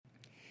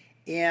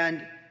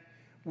And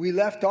we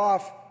left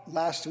off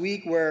last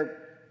week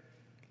where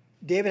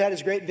David had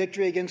his great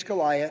victory against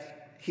Goliath.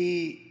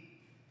 He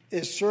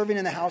is serving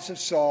in the house of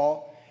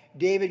Saul.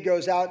 David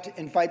goes out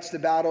and fights the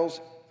battles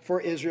for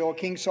Israel.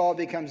 King Saul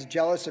becomes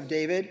jealous of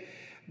David.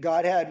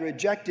 God had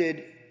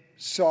rejected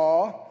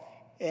Saul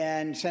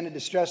and sent a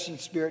distressing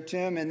spirit to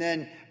him. And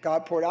then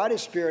God poured out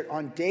his spirit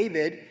on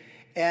David,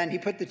 and he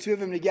put the two of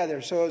them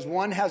together. So as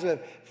one has a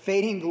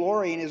fading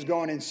glory and is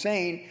going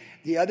insane,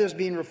 the other is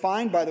being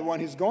refined by the one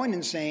who's going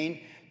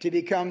insane to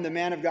become the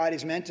man of God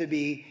he's meant to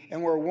be.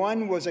 And where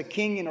one was a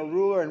king and a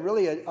ruler and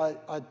really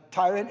a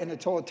tyrant and a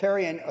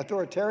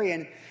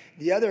authoritarian,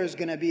 the other is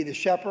going to be the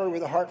shepherd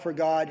with a heart for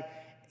God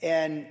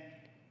and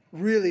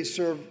really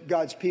serve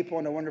God's people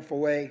in a wonderful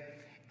way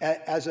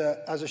as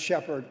a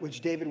shepherd,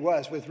 which David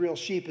was, with real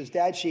sheep, his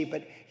dad's sheep.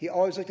 But he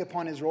always looked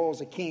upon his role as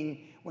a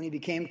king when he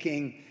became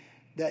king,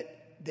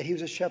 that he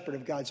was a shepherd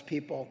of God's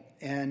people.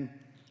 And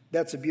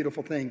that's a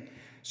beautiful thing.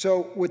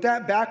 So with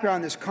that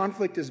background, this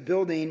conflict is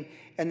building,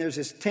 and there's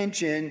this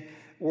tension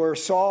where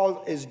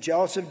Saul is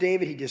jealous of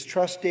David. He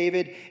distrusts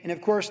David. And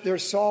of course,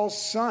 there's Saul's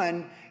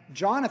son,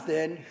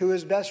 Jonathan, who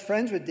is best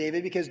friends with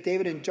David, because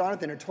David and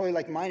Jonathan are totally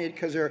like-minded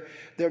because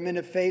they're men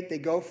of faith. They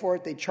go for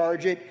it. They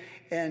charge it.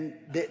 And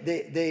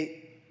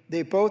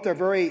they both are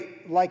very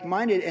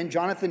like-minded. And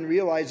Jonathan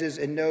realizes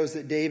and knows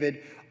that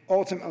David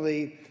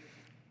ultimately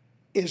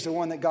is the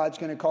one that God's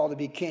going to call to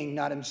be king,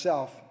 not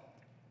himself.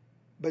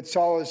 But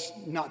Saul is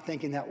not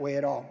thinking that way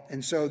at all.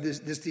 And so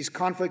these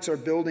conflicts are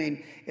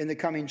building in the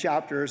coming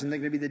chapters, and they're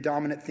going to be the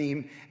dominant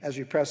theme as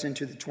we press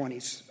into the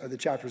 20s, or the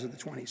chapters of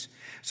the 20s.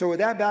 So with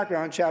that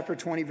background, chapter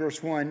 20,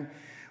 verse 1,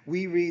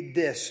 we read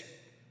this.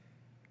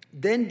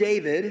 Then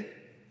David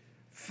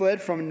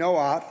fled from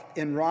Noath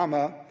in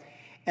Ramah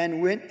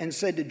and went and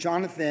said to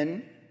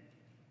Jonathan,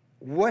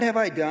 "What have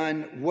I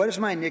done? What is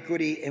my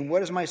iniquity, and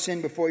what is my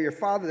sin before your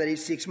father that he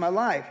seeks my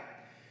life?"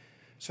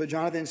 So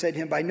Jonathan said to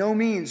him, "By no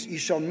means, you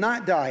shall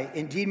not die.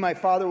 Indeed, my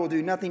father will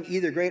do nothing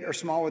either great or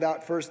small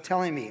without first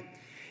telling me.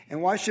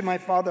 And why should my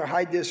father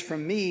hide this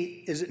from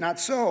me? Is it not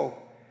so?"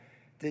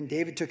 Then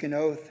David took an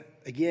oath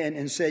again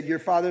and said, "Your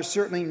father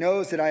certainly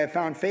knows that I have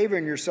found favor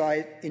in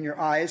your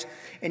eyes.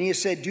 And he has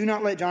said, 'Do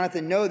not let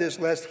Jonathan know this,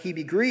 lest he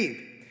be grieved.'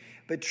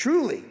 But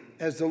truly,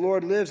 as the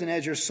Lord lives and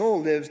as your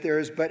soul lives, there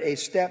is but a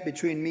step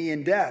between me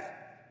and death."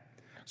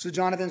 So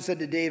Jonathan said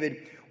to David,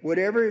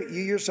 "Whatever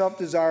you yourself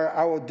desire,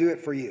 I will do it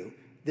for you."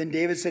 Then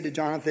David said to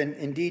Jonathan,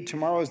 "Indeed,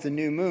 tomorrow is the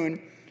new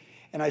moon,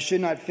 and I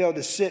should not fail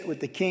to sit with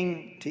the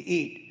king to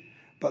eat.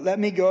 But let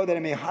me go that I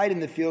may hide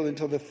in the field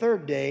until the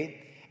third day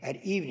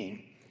at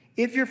evening.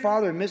 If your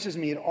father misses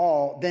me at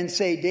all, then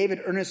say, 'David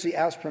earnestly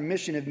asked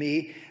permission of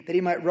me that he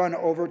might run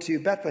over to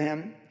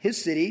Bethlehem,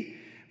 his city,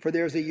 for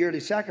there is a yearly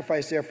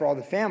sacrifice there for all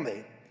the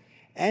family.'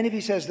 And if he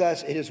says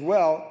thus, 'It is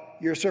well,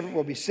 your servant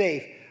will be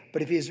safe.'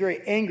 But if he is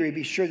very angry,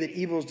 be sure that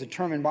evil is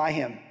determined by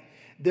him.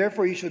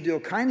 Therefore you shall deal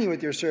kindly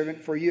with your servant,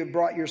 for you have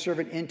brought your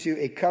servant into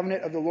a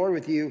covenant of the Lord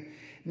with you.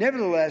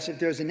 Nevertheless, if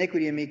there is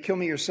iniquity in me, kill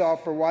me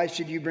yourself, for why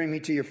should you bring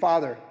me to your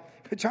father?"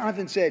 But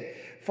Jonathan said,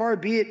 "Far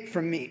be it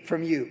from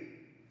you.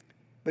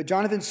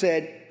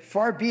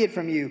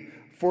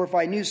 For if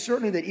I knew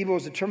certainly that evil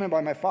was determined by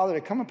my father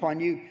to come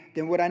upon you,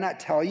 then would I not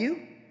tell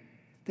you?"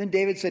 Then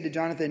David said to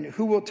Jonathan,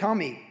 "Who will tell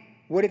me?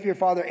 What if your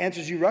father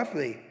answers you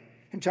roughly?"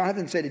 And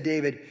Jonathan said to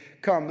David,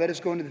 "Come, let us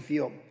go into the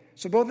field."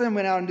 So both of them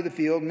went out into the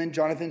field, and then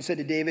Jonathan said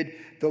to David,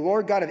 "The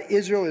Lord God of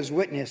Israel is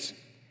witness.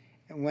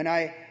 And when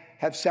I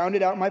have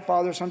sounded out my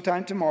father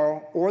sometime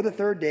tomorrow or the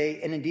third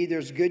day, and indeed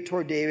there's good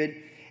toward David,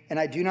 and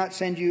I do not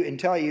send you and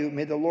tell you,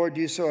 may the Lord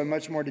do so and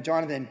much more to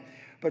Jonathan.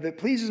 But if it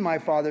pleases my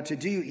father to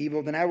do you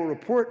evil, then I will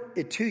report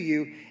it to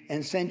you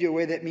and send you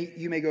away that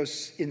you may go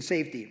in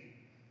safety.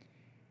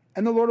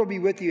 And the Lord will be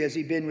with you as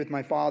he's been with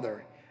my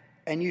father.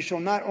 And you shall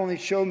not only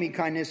show me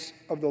kindness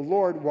of the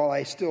Lord while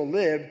I still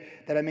live,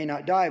 that I may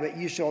not die, but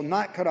you shall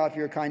not cut off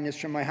your kindness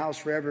from my house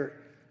forever.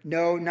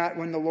 No, not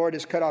when the Lord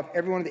has cut off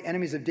every one of the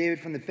enemies of David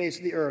from the face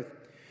of the earth."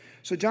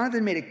 So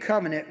Jonathan made a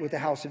covenant with the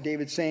house of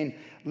David, saying,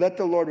 "Let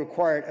the Lord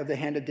require it of the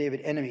hand of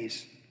David's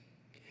enemies."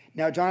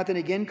 Now Jonathan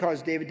again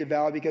caused David to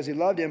vow because he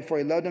loved him, for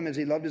he loved him as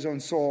he loved his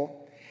own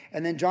soul.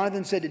 And then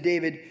Jonathan said to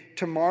David,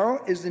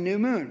 "Tomorrow is the new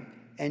moon,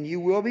 and you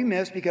will be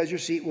missed because your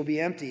seat will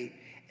be empty.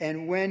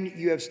 And when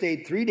you have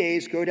stayed 3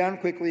 days, go down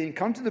quickly and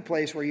come to the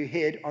place where you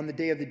hid on the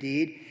day of the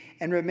deed,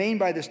 and remain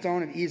by the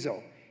stone of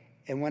Ezel.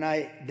 And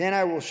then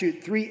I will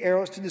shoot 3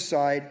 arrows to the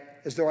side,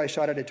 as though I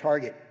shot at a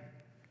target.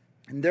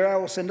 And there I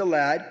will send a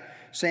lad,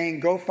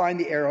 saying, 'Go find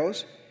the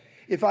arrows.'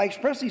 If I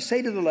expressly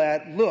say to the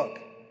lad, 'Look,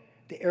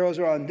 the arrows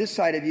are on this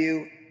side of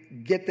you,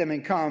 get them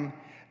and come,'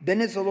 then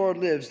as the Lord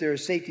lives, there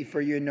is safety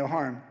for you and no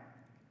harm.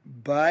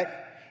 But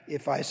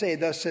if I say,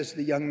 'Thus says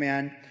the young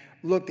man,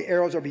 look, the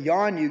arrows are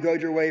beyond you, go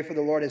your way, for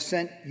the Lord has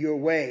sent you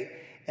away.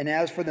 And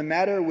as for the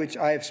matter which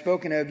I have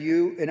spoken of,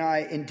 you and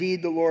I,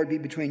 indeed the Lord be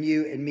between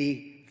you and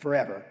me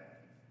forever.'"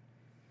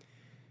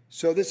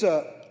 So this is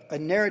a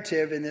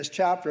narrative in this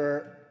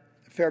chapter,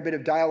 a fair bit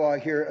of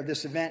dialogue here of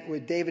this event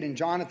with David and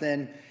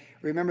Jonathan.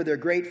 Remember, they're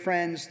great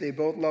friends. They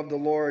both love the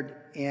Lord.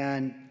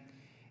 And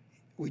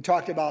We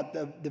talked about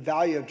the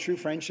value of true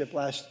friendship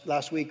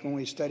last week when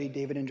we studied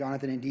David and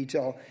Jonathan in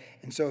detail.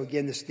 And so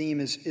again, this theme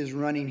is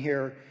running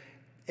here,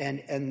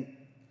 and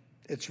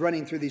it's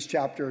running through these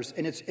chapters.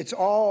 And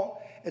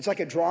it's like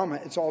a drama.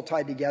 It's all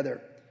tied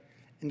together.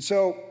 And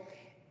so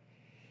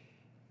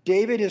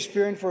David is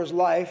fearing for his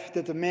life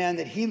that the man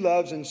that he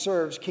loves and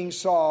serves, King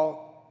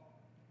Saul,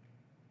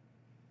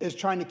 is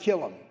trying to kill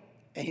him.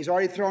 And he's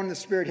already thrown the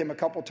spear at him a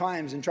couple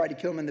times and tried to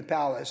kill him in the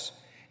palace.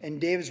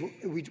 And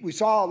we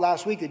saw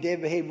last week that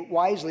David behaved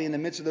wisely in the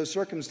midst of those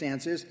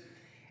circumstances.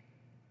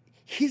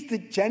 He's the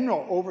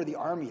general over the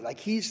army. Like,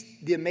 he's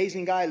the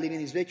amazing guy leading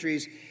these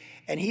victories.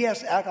 And he has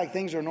to act like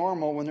things are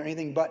normal when they're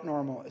anything but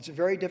normal. It's a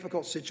very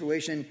difficult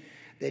situation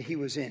that he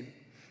was in.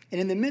 And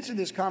in the midst of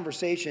this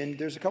conversation,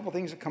 there's a couple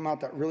things that come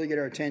out that really get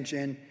our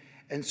attention.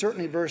 And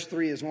certainly verse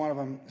 3 is one of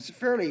them. It's a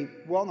fairly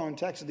well-known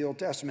text of the Old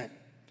Testament.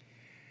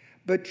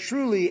 But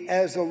truly,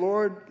 as the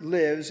Lord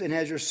lives and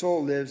as your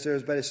soul lives, there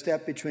is but a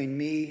step between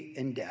me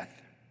and death.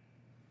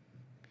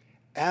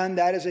 And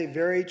that is a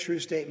very true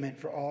statement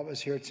for all of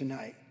us here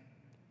tonight.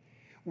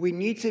 We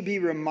need to be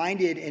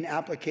reminded in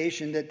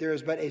application that there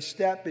is but a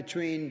step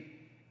between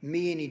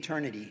me and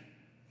eternity,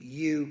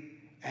 you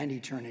and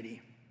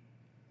eternity.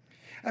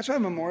 That's why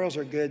memorials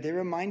are good. They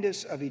remind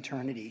us of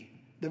eternity.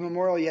 The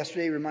memorial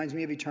yesterday reminds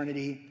me of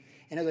eternity.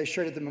 And as I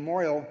shared at the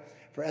memorial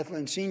for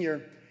Ethelyn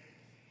Sr.,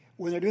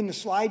 when they're doing the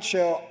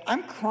slideshow,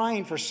 I'm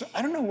crying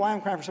I don't know why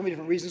I'm crying for so many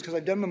different reasons, because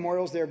I've done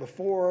memorials there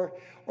before,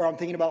 or I'm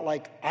thinking about,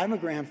 like, I'm a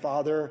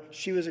grandfather,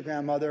 she was a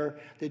grandmother,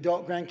 the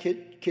adult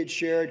grandkids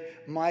shared,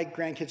 my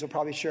grandkids will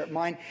probably share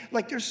mine.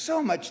 Like, there's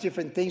so much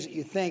different things that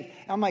you think.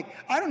 I'm like,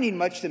 I don't need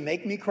much to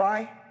make me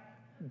cry,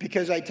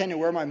 because I tend to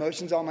wear my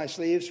emotions on my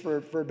sleeves for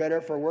better,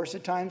 for worse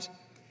at times.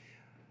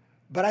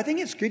 But I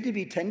think it's good to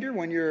be tender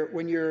when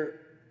you're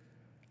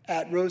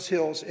at Rose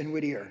Hills in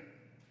Whittier,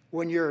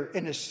 when you're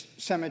in a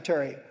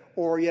cemetery,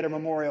 or yet a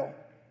memorial,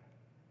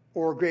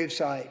 or a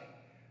gravesite.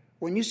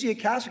 When you see a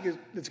casket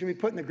that's going to be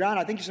put in the ground,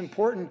 I think it's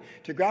important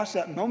to grasp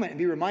that moment and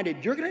be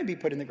reminded you're going to be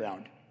put in the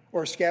ground,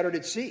 or scattered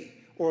at sea,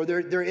 or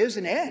there is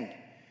an end.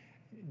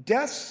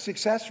 Death's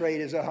success rate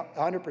is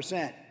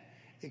 100%,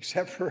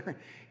 except for,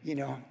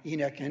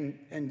 Enoch.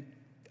 And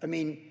I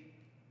mean,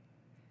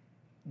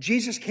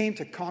 Jesus came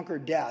to conquer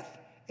death,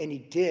 and he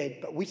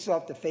did, but we still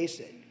have to face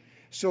it.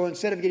 So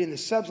instead of getting the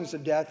substance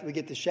of death, we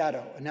get the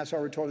shadow. And that's why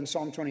we're told in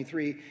Psalm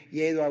 23,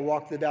 yea, though I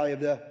walk through the valley of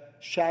the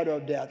shadow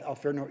of death, I'll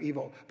fear no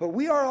evil. But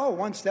we are all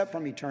one step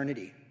from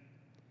eternity.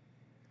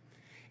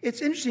 It's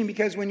interesting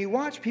because when you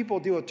watch people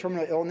deal with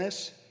terminal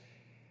illness,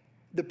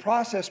 the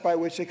process by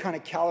which they kind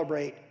of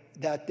calibrate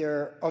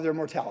their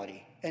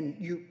mortality. And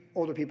you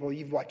older people,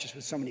 you've watched this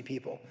with so many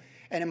people.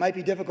 And it might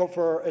be difficult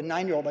for a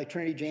 9-year-old like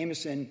Trinity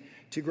Jameson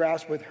to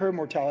grasp with her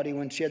mortality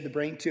when she had the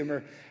brain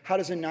tumor. How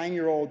does a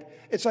 9-year-old,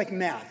 it's like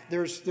math.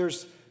 There's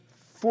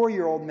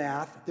 4-year-old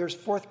math, there's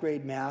 4th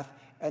grade math,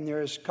 and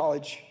there's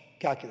college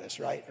calculus,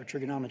 right? Or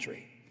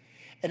trigonometry.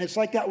 And it's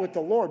like that with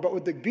the Lord. But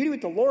what the beauty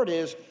with the Lord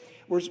is,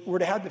 we're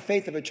to have the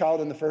faith of a child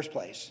in the first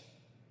place.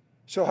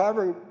 So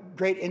however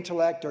great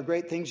intellect or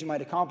great things you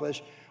might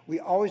accomplish, we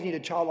always need a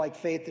childlike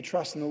faith to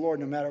trust in the Lord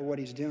no matter what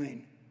he's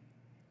doing.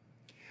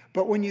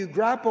 But when you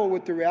grapple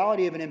with the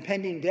reality of an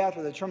impending death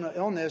with a terminal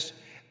illness,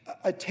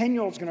 a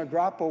 10-year-old is going to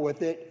grapple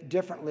with it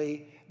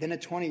differently than a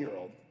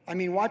 20-year-old. I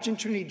mean, watching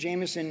Trinity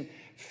Jameson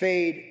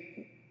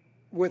fade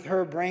with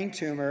her brain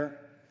tumor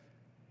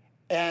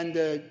and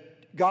the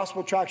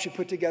gospel tract she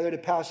put together to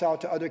pass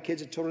out to other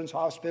kids at Children's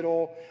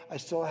Hospital. I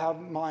still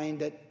have mine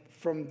that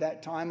from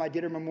that time. I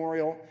did her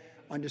memorial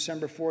on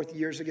December 4th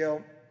years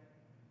ago.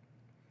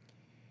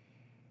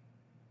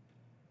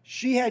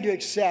 She had to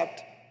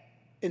accept,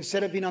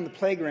 instead of being on the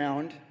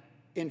playground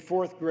in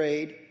 4th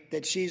grade,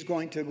 that she's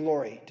going to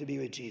glory to be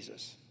with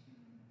Jesus.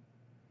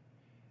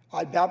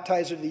 I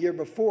baptized her the year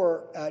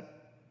before at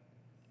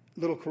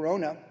Little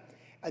Corona,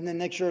 and then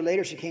next year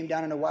later she came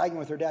down in a wagon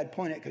with her dad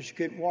pulling it because she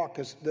couldn't walk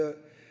because the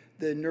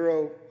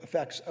neuro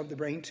effects of the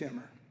brain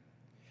tumor.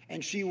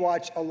 And she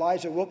watched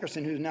Elijah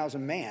Wilkerson, who now is a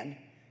man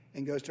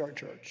and goes to our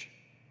church,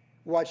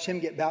 watched him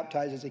get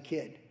baptized as a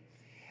kid.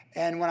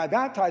 And when I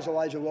baptized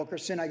Elijah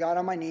Wilkerson, I got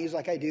on my knees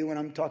like I do when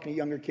I'm talking to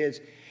younger kids,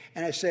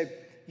 and I said,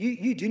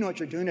 you do know what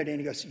you're doing today? And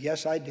he goes,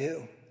 yes, I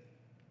do.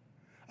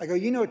 I go,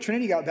 you know,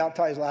 Trinity got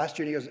baptized last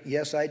year. And he goes,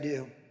 yes, I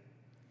do.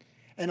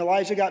 And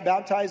Elijah got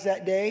baptized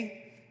that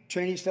day.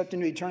 Trinity stepped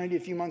into eternity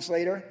a few months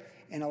later.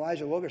 And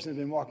Elijah Wilkerson has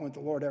been walking with the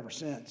Lord ever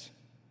since.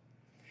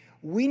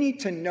 We need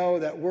to know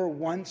that we're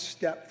one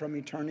step from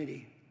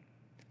eternity.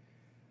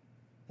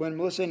 When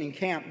Melissa and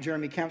Camp,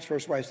 Jeremy Camp's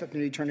first wife, stepped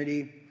into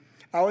eternity,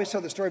 I always tell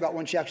the story about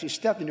when she actually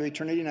stepped into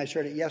eternity, and I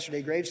shared it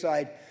yesterday,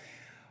 graveside.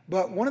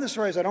 But one of the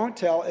stories I don't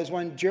tell is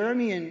when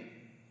Jeremy and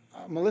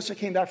Melissa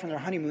came back from their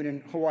honeymoon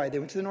in Hawaii. They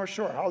went to the North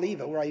Shore,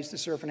 Haleiwa, where I used to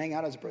surf and hang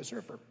out as a pro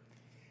surfer.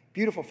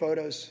 Beautiful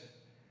photos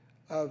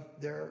of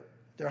their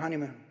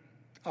honeymoon.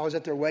 I was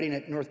at their wedding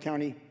at North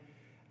County,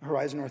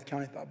 Horizon North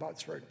County,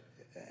 Botsford.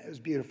 It was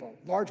beautiful.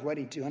 Large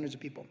wedding, too, hundreds of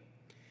people.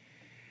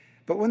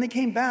 But when they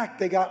came back,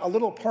 they got a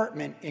little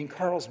apartment in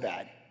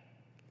Carlsbad.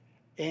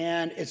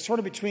 And it's sort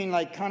of between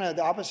like kind of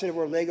the opposite of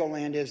where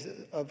Legoland is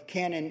of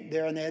Cannon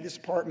there. And they had this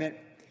apartment.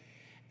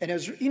 And it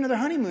was, they're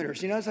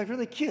honeymooners, it's like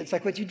really cute. It's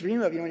like what you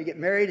dream of, when you get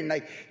married and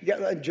like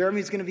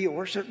Jeremy's going to be a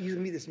worship, he's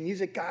going to be this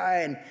music guy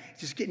and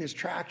just getting his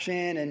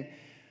traction.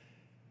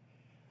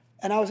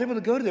 And I was able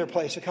to go to their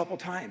place a couple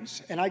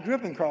times. And I grew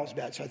up in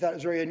Carlsbad, so I thought it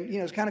was very,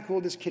 it's kind of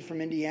cool, this kid from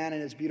Indiana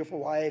and his beautiful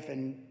wife,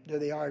 and there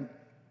they are.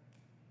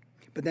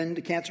 But then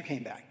the cancer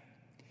came back.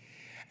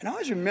 And I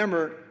always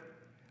remember,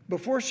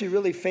 before she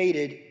really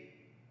faded,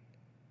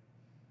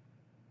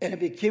 and it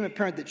became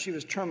apparent that she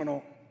was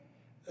terminal,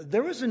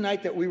 there was a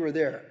night that we were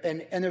there,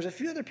 and there's a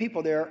few other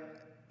people there,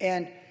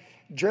 and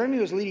Jeremy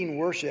was leading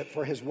worship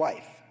for his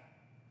wife.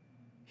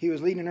 He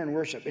was leading her in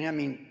worship. And I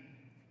mean,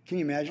 can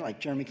you imagine, like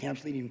Jeremy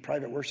Camp's leading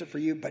private worship for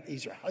you, but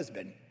he's your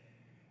husband.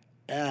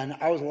 And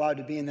I was allowed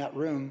to be in that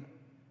room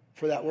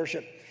for that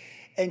worship.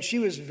 And she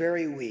was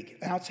very weak.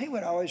 And I'll tell you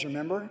what I always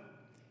remember.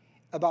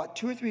 About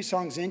 2 or 3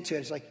 songs into it,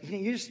 it's like,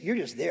 you're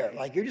just there.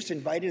 Like, you're just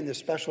invited in this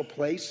special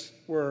place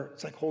where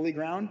it's like holy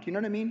ground. You know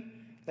what I mean?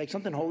 Like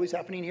something holy's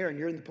happening here and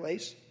you're in the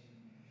place.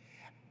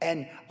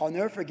 And I'll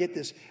never forget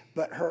this,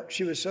 but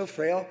she was so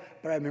frail,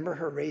 but I remember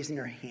her raising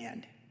her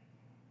hand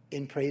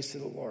in praise to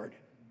the Lord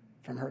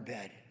from her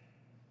bed.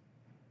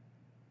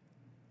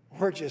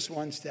 We're just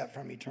one step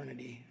from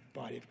eternity,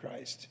 body of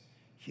Christ,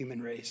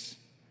 human race,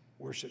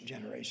 worship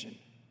generation.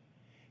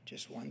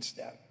 Just one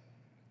step.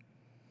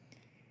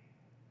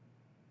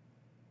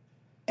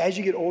 As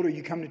you get older,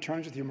 you come to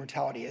terms with your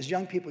mortality. As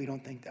young people, you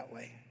don't think that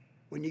way.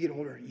 When you get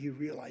older, you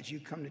realize you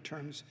come to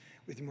terms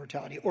with your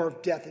mortality. Or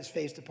if death is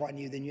faced upon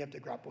you, then you have to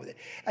grapple with it.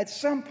 At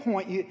some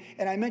point,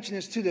 and I mentioned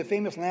this too, the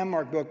famous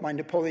landmark book by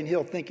Napoleon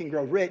Hill, Think and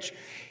Grow Rich,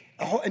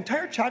 a whole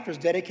entire chapter is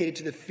dedicated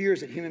to the fears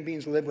that human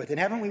beings live with. And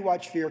haven't we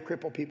watched fear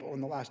cripple people in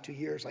the last 2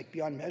 years, like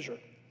beyond measure?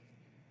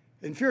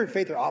 And fear and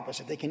faith are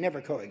opposite. They can never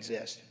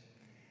coexist.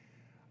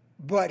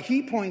 But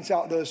he points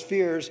out those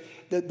fears,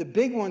 the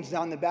big ones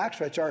down the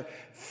backstretch are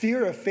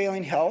fear of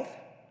failing health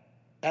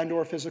and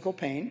or physical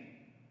pain,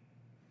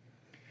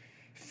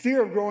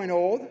 fear of growing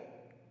old,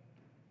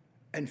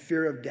 and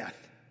fear of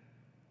death.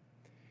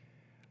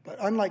 But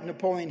unlike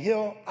Napoleon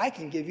Hill, I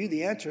can give you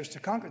the answers to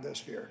conquer those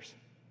fears.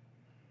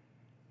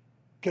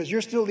 Because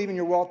you're still leaving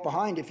your wealth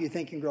behind if you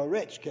think and grow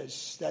rich,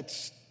 because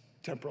that's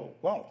temporal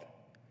wealth.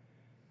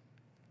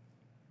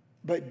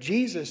 But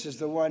Jesus is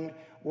the one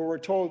where we're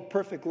told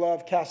perfect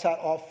love casts out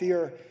all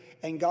fear,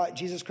 and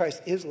Jesus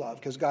Christ is love,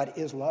 because God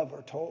is love,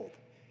 we're told.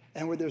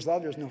 And where there's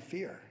love, there's no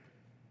fear.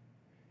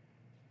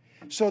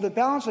 So the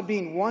balance of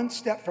being one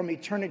step from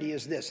eternity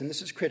is this, and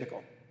this is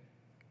critical.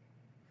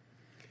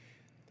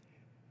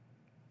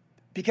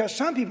 Because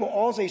some people,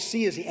 all they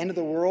see is the end of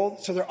the world,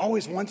 so they're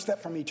always one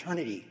step from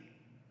eternity.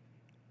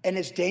 And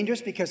it's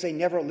dangerous because they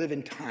never live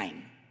in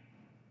time.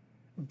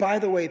 By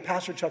the way,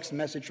 Pastor Chuck's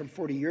message from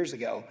 40 years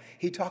ago,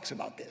 he talks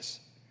about this.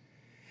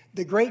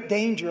 The great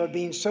danger of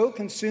being so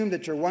consumed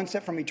that you're one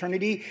step from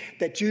eternity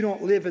that you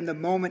don't live in the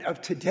moment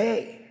of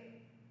today.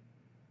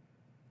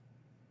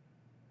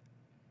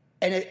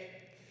 And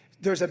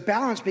there's a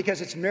balance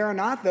because it's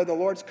Maranatha, the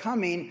Lord's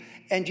coming,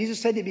 and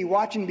Jesus said to be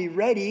watching, be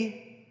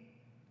ready.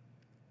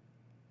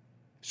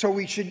 So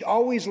we should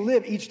always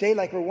live each day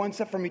like we're one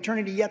step from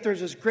eternity, yet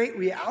there's this great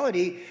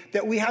reality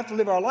that we have to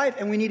live our life,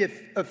 and we need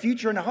a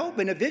future and a hope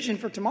and a vision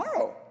for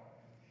tomorrow.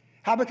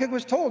 Habakkuk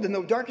was told in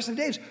the darkest of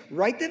days,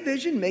 write the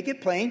vision, make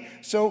it plain,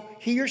 so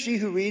he or she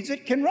who reads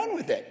it can run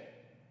with it.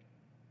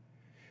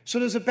 So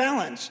there's a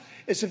balance.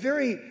 It's a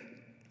very,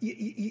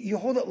 you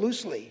hold it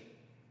loosely,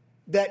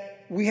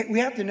 that we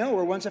have to know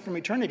we're one step from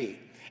eternity.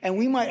 And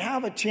we might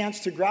have a chance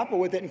to grapple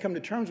with it and come to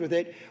terms with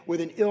it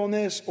with an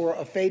illness or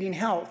a fading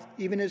health,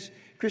 even as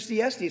Christy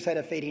Estes had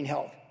a fading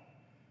health.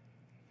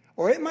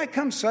 Or it might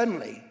come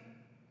suddenly.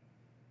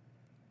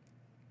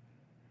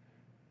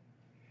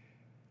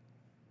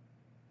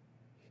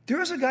 There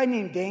was a guy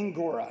named Dane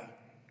Gora.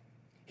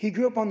 He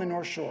grew up on the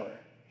North Shore.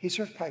 He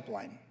surfed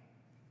pipeline.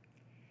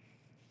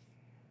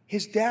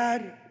 His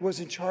dad was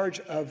in charge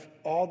of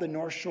all the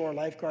North Shore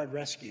lifeguard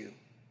rescue.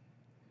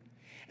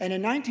 And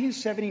in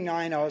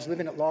 1979, I was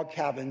living at log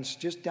cabins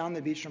just down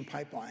the beach from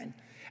Pipeline.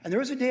 And there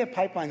was a day at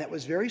Pipeline that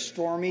was very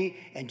stormy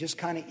and just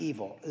kind of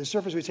evil. The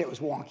surfers would say it was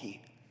wonky,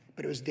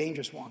 but it was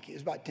dangerous wonky. It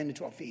was about 10 to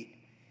 12 feet.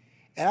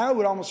 And I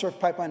would almost surf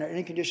Pipeline under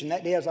any condition.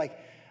 That day I was like,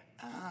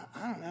 I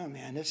don't know,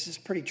 man, this is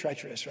pretty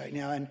treacherous right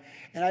now. And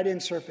I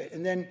didn't surf it.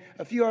 And then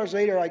a few hours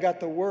later, I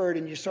got the word,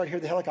 and you start to hear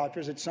the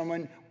helicopters, that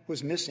someone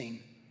was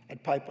missing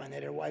at Pipeline. They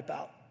had a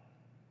wipeout.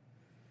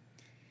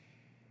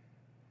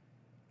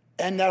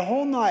 And that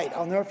whole night,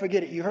 I'll never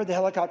forget it, you heard the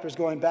helicopters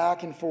going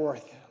back and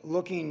forth,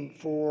 looking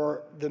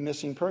for the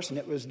missing person.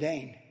 It was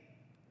Dane.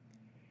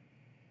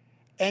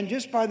 And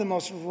just by the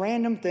most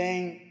random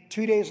thing,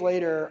 2 days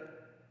later,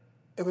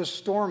 it was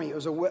stormy. It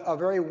was a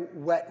very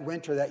wet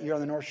winter that year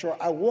on the North Shore.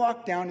 I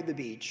walked down to the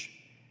beach.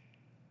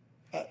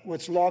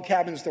 What's log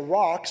cabins, the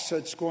rocks, so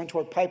it's going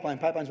toward Pipeline.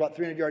 Pipeline's about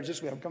 300 yards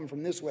this way. I'm coming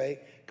from this way,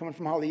 coming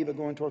from Haleiwa,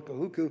 going toward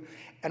Kahuku.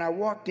 And I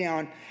walked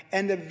down,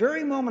 and the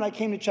very moment I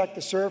came to check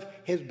the surf,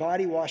 his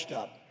body washed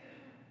up.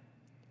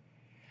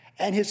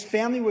 And his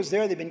family was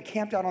there. They'd been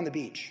camped out on the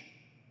beach.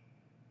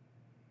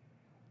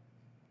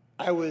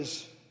 I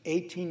was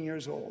 18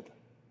 years old.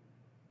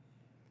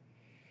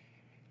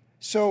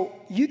 So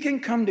you can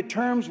come to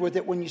terms with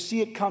it when you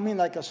see it coming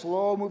like a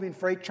slow-moving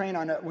freight train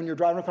when you're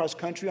driving across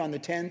country on the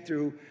 10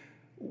 through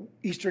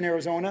eastern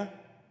Arizona,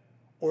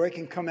 or it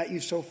can come at you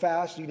so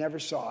fast you never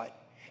saw it.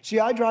 See,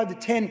 I drive the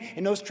 10,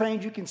 and those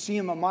trains, you can see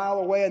them a mile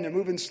away, and they're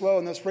moving slow,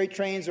 and those freight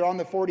trains are on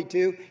the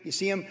 42. You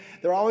see them.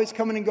 They're always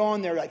coming and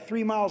going. They're like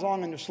 3 miles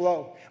long, and they're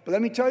slow. But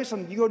let me tell you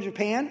something. You go to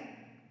Japan,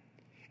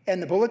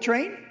 and the bullet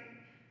train,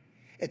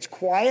 it's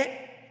quiet,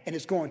 and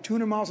it's going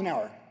 200 miles an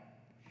hour.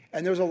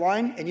 And there's a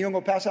line, and you don't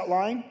go past that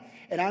line.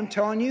 And I'm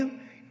telling you,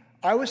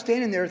 I was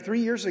standing there 3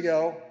 years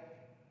ago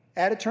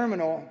at a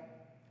terminal,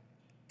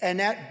 and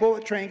that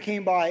bullet train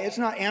came by. It's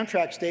not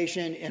Amtrak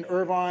station in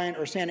Irvine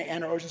or Santa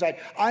Ana or Oceanside.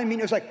 I mean,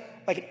 it was like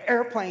an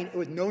airplane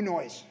with no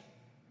noise.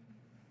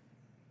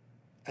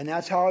 And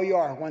that's how you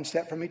are, one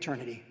step from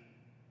eternity.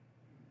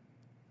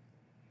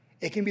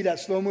 It can be that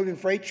slow-moving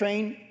freight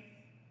train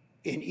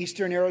in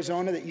eastern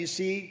Arizona that you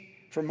see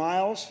for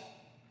miles,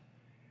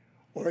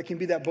 or it can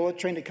be that bullet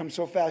train that comes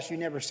so fast you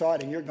never saw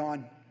it and you're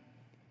gone.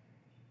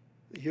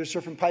 You're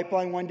surfing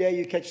pipeline one day,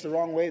 you catch the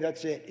wrong wave,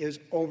 that's it. It's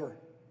over.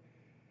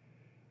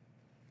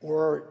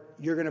 Or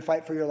you're going to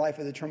fight for your life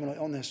with a terminal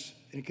illness,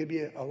 and it could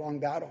be a long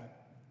battle.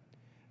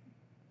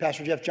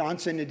 Pastor Jeff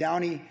Johnson in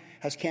Downey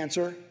has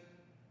cancer.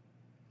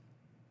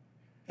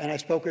 And I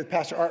spoke with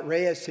Pastor Art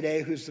Reyes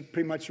today, who's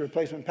pretty much the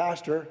replacement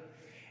pastor,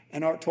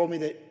 and Art told me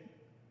that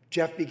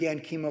Jeff began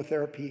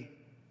chemotherapy.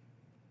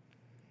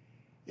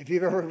 If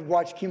you've ever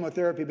watched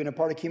chemotherapy, been a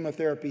part of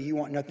chemotherapy, you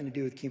want nothing to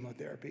do with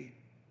chemotherapy.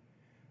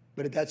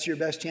 But if that's your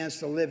best chance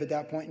to live at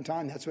that point in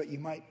time, that's what you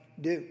might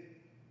do.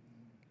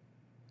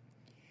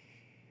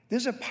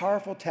 This is a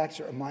powerful text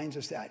that reminds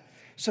us that.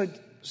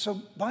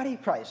 So body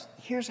of Christ,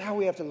 here's how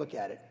we have to look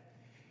at it.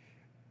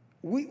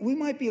 We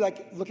might be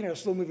like looking at a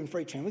slow-moving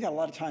freight train. We got a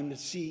lot of time to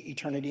see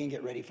eternity and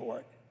get ready for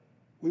it.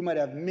 We might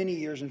have many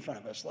years in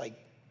front of us, like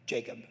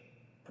Jacob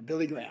or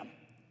Billy Graham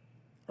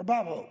or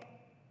Bob Hope.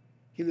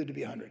 He lived to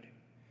be 100.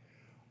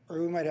 Or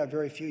we might have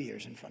very few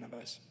years in front of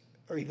us,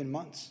 or even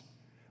months,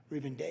 or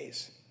even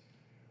days.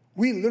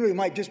 We literally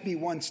might just be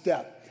one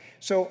step.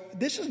 So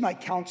this is my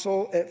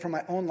counsel for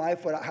my own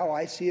life, how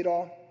I see it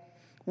all.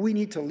 We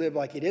need to live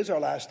like it is our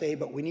last day,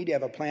 but we need to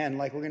have a plan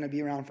like we're going to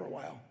be around for a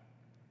while.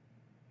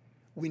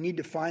 We need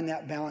to find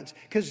that balance.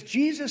 Because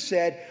Jesus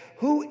said,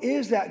 who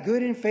is that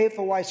good and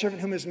faithful wise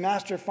servant whom his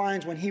master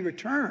finds when he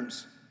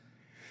returns?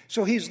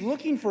 So he's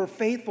looking for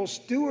faithful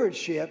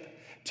stewardship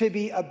to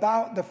be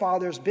about the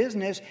Father's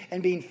business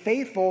and being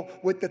faithful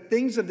with the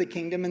things of the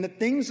kingdom and the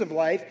things of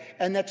life,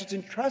 and that's what's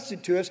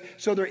entrusted to us.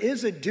 So there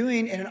is a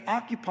doing and an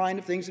occupying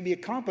of things to be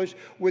accomplished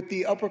with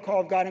the upper call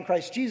of God in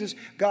Christ Jesus,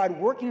 God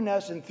working in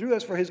us and through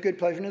us for his good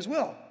pleasure and his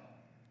will.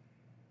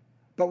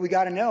 But we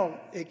got to know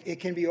it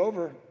can be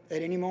over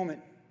at any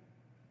moment.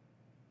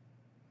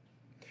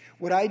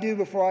 What I do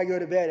before I go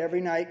to bed every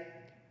night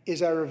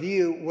is I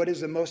review what is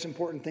the most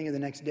important thing of the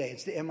next day.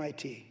 It's the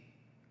MIT.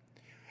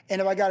 And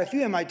if I got a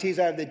few MITs,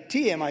 I have the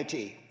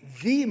TMIT,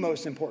 the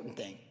most important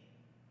thing.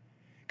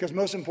 Because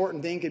most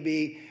important thing could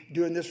be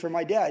doing this for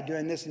my dad,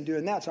 doing this and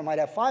doing that. So I might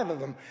have 5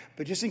 of them.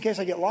 But just in case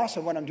I get lost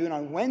on what I'm doing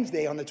on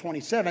Wednesday on the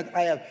 27th,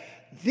 I have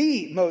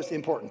the most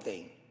important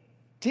thing,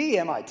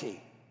 TMIT.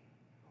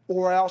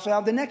 Or I also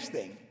have the next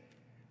thing.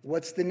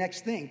 What's the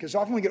next thing? Because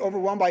often we get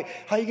overwhelmed by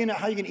how are you going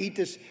to eat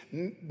this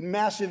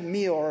massive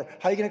meal, or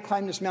how are you going to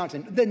climb this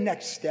mountain? The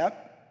next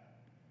step,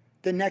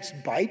 the next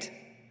bite.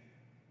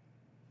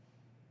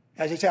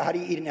 As they say, how do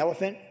you eat an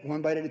elephant?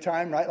 One bite at a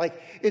time, right?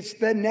 Like, it's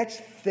the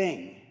next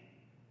thing.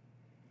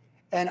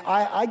 And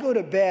I go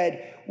to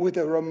bed with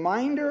a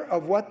reminder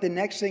of what the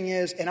next thing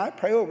is, and I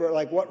pray over it,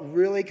 like what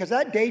really, because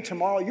that day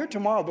tomorrow, your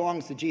tomorrow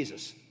belongs to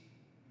Jesus.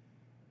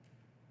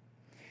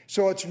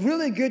 So it's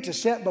really good to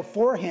set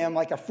before him,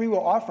 like a free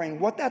will offering,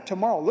 what that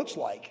tomorrow looks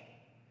like,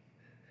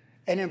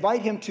 and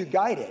invite him to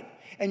guide it.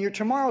 And your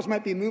tomorrows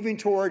might be moving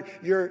toward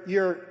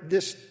your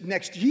this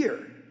next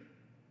year.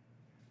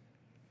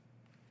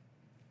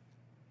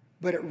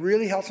 But it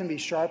really helps him be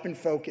sharp and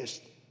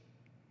focused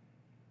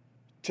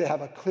to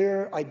have a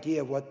clear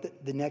idea of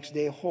what the next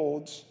day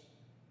holds.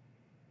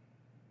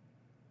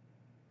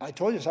 I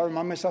told you this, I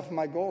remind myself of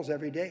my goals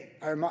every day.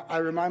 I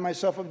remind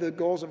myself of the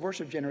goals of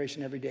Worship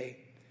Generation every day.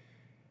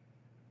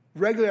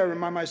 Regularly, I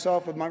remind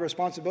myself of my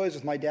responsibilities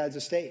with my dad's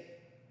estate.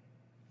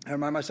 I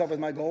remind myself of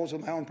my goals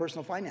with my own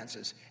personal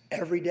finances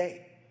every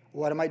day.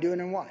 What am I doing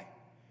and why?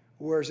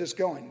 Where is this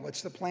going?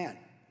 What's the plan?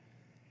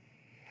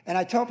 And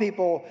I tell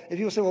people, if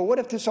people say, well, what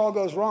if this all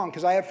goes wrong?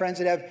 Because I have friends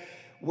that have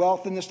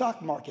wealth in the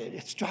stock market.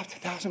 It's dropped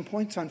 1,000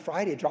 points on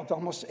Friday. It dropped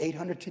almost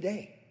 800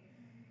 today.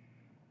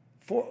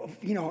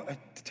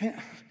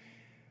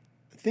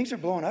 Things are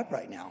blowing up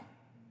right now.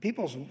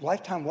 People's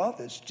lifetime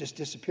wealth is just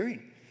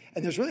disappearing.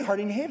 And there's really hard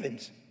in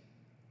havens.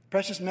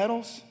 Precious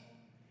metals,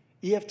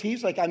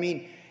 EFTs,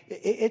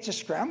 it's a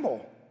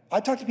scramble. I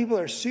talk to people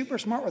that are super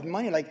smart with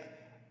money,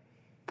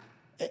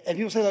 And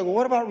people say, like, well,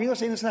 what about real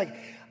estate? And it's like,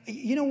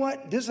 you know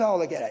what? This is how I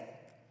look at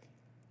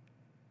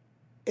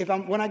it.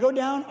 When I go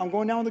down, I'm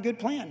going down with a good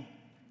plan.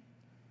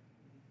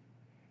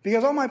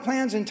 Because all my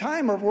plans in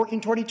time are working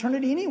toward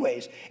eternity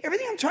anyways.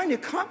 Everything I'm trying to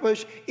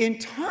accomplish in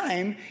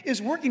time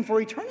is working for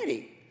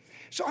eternity.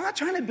 So I'm not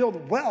trying to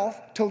build wealth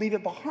to leave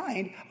it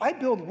behind. I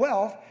build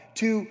wealth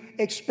to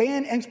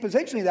expand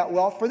exponentially that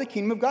wealth for the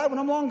kingdom of God when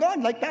I'm long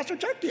gone, like Pastor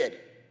Chuck did.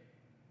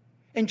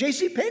 And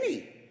J.C.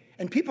 Penney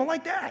and people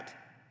like that.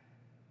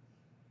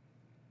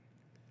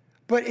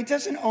 But it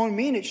doesn't own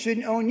me and it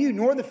shouldn't own you,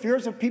 nor the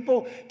fears of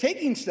people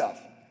taking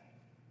stuff.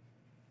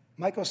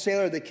 Michael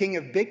Saylor, the king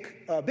of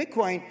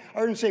Bitcoin, I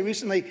heard him say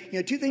recently,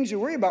 two things you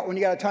worry about when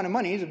you got a ton of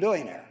money. He's a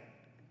billionaire.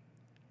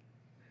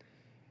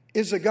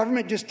 Is the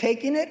government just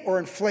taking it or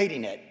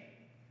inflating it?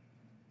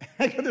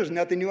 There's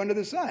nothing new under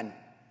the sun.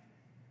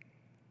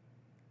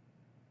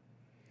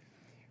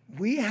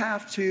 We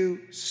have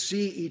to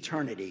see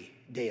eternity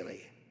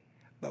daily,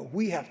 but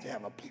we have to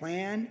have a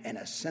plan and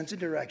a sense of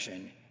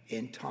direction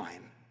in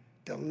time,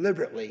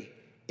 deliberately,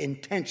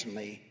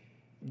 intentionally,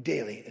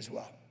 daily as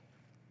well.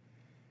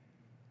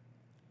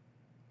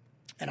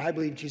 And I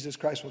believe Jesus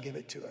Christ will give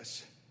it to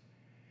us.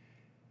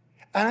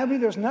 And I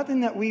believe there's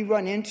nothing that we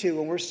run into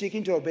when we're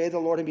seeking to obey the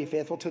Lord and be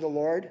faithful to the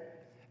Lord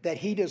that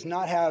he does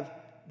not have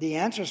the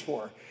answers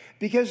for.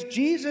 Because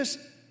Jesus,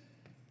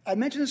 I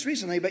mentioned this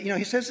recently, but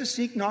he says to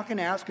seek, knock, and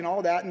ask, and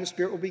all that, and the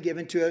Spirit will be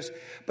given to us.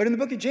 But in the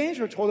book of James,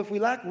 we're told if we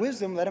lack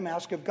wisdom, let him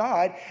ask of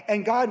God,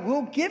 and God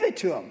will give it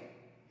to him.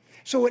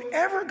 So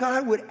whatever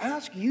God would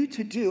ask you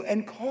to do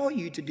and call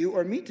you to do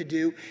or me to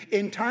do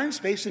in time,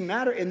 space, and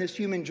matter in this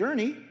human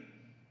journey,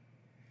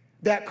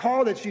 that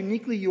call that's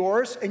uniquely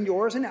yours and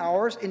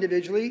ours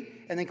individually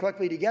and then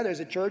collectively together as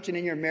a church and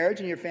in your marriage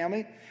and your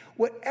family,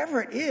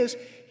 whatever it is,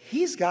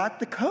 he's got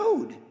the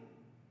code.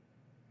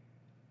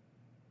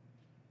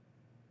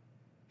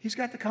 He's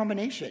got the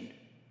combination.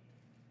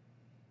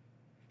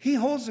 He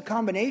holds the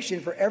combination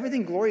for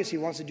everything glorious he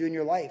wants to do in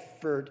your life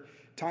for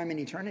time and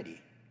eternity.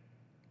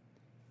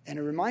 And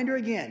a reminder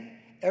again,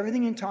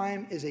 everything in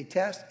time is a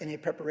test and a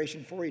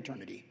preparation for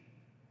eternity.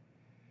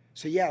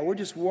 So yeah,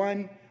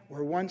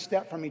 we're one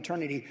step from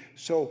eternity.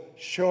 So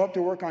show up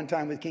to work on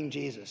time with King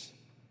Jesus.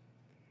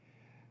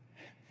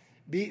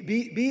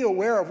 Be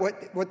aware of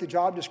what the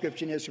job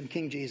description is from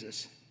King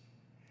Jesus.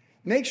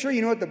 Make sure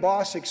you know what the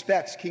boss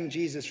expects, King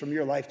Jesus, from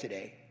your life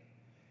today.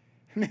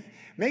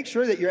 Make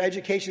sure that your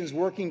education is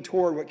working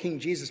toward what King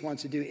Jesus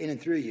wants to do in and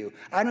through you.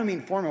 I don't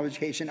mean formal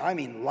education, I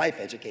mean life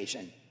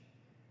education.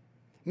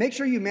 Make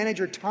sure you manage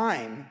your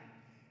time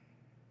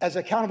as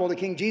accountable to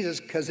King Jesus,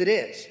 because it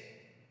is.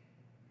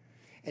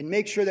 And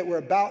make sure that we're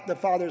about the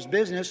Father's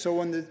business, so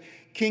when the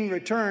King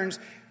returns,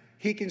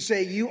 he can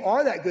say, you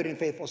are that good and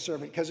faithful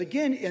servant. Because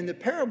again, in the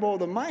parable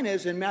of the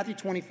minas in Matthew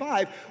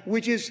 25,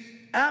 which is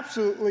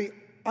absolutely,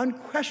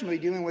 unquestionably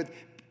dealing with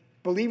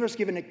believers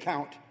giving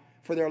account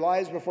for their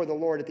lives before the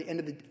Lord at the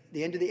end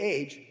of the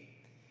age,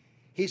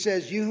 he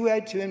says, you who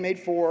had 2 and made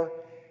 4,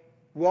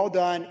 well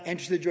done,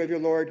 enter the joy of your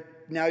Lord,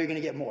 now you're going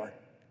to get more.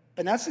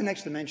 And that's the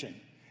next dimension.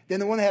 Then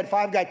the one that had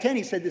 5 got 10,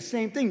 he said the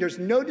same thing. There's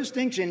no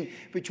distinction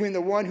between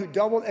the one who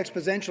doubled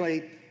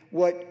exponentially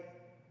what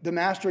the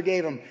master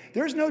gave him.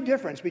 There's no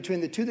difference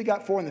between the 2 that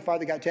got 4 and the 5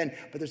 that got 10,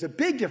 but there's a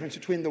big difference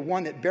between the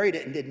one that buried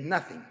it and did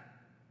nothing.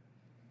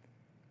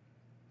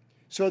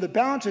 So the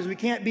balance is we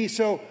can't be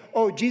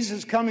Jesus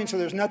is coming, so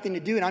there's nothing to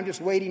do, and I'm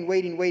just waiting.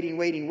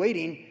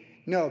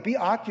 No, be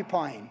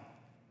occupying.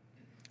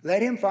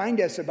 Let him find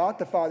us about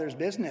the Father's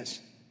business.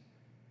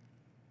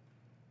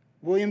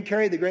 William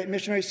Carey, the great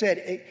missionary,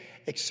 said,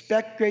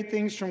 expect great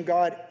things from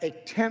God,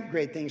 attempt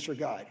great things for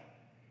God.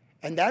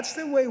 And that's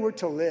the way we're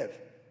to live.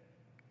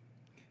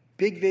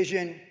 Big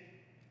vision,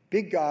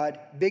 big God,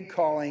 big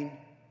calling,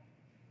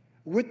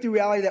 with the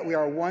reality that we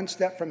are one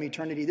step from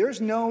eternity.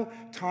 There's no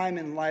time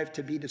in life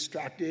to be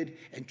distracted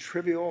and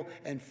trivial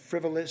and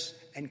frivolous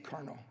and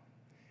carnal.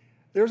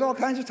 There's all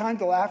kinds of time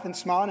to laugh and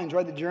smile and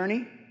enjoy the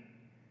journey,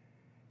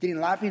 getting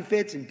laughing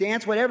fits and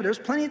dance, whatever. There's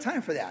plenty of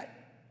time for that.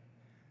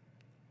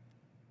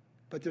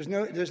 But there's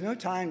no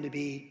time to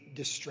be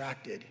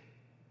distracted.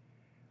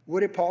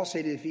 What did Paul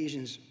say to the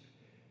Ephesians?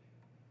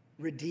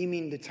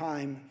 Redeeming the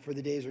time, for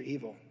the days are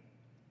evil.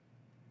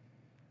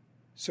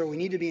 So we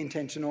need to be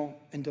intentional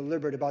and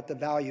deliberate about the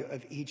value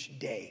of each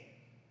day.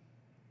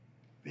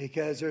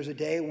 Because there's a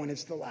day when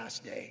it's the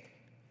last day.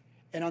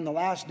 And on the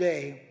last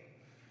day,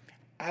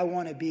 I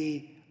want to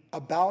be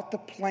about the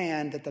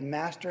plan that the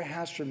Master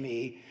has for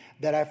me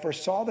that I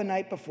foresaw the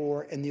night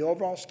before in the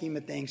overall scheme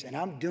of things, and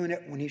I'm doing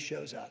it when he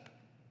shows up.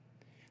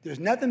 There's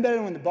nothing better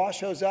than when the boss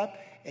shows up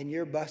and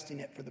you're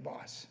busting it for the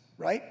boss,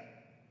 right?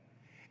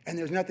 And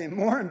there's nothing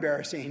more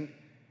embarrassing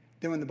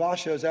than when the boss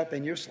shows up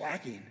and you're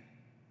slacking.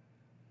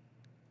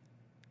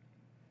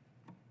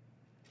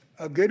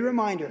 A good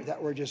reminder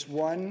that we're just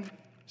one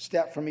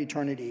step from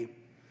eternity,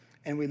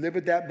 and we live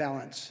with that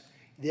balance.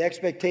 The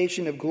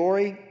expectation of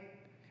glory,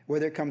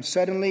 whether it comes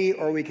suddenly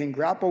or we can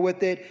grapple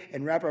with it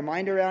and wrap our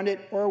mind around it,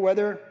 or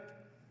whether,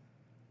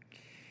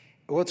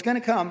 it's going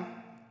to come.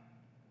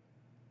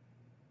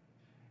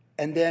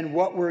 and then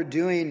what we're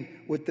doing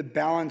with the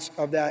balance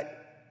of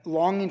that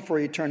longing for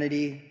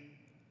eternity.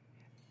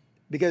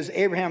 Because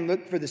Abraham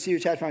looked for the cedar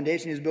attached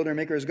foundation, his builder and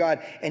maker is God,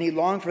 and he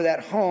longed for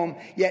that home.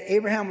 Yet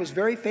Abraham was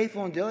very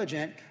faithful and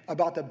diligent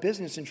about the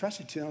business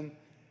entrusted to him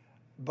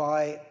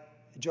by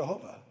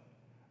Jehovah,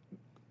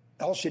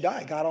 El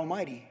Shaddai, God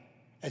Almighty,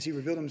 as he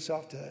revealed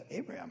himself to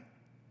Abraham.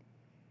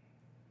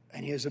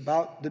 And he is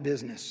about the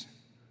business.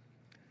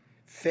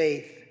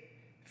 Faith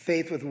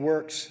with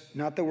works,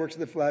 not the works of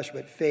the flesh,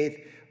 but faith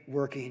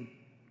working.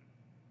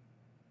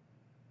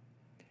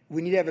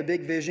 We need to have a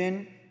big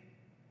vision,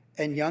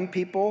 and young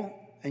people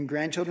and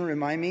grandchildren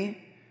remind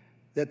me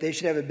that they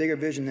should have a bigger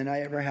vision than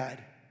I ever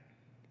had.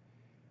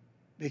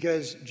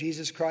 Because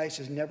Jesus Christ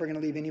is never going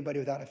to leave anybody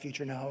without a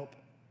future and a hope,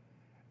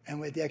 and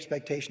with the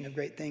expectation of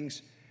great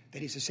things,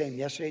 that he's the same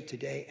yesterday,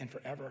 today, and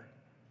forever.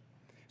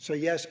 So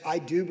yes, I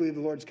do believe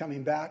the Lord's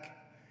coming back,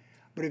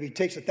 but if he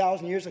takes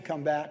 1,000 years to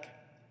come back,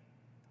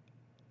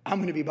 I'm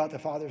going to be about the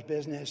Father's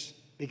business,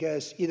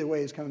 because either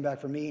way he's coming back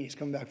for me and he's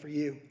coming back for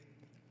you.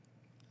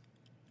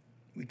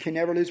 We can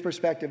never lose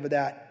perspective of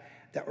that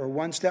we're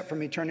one step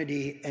from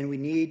eternity, and we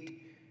need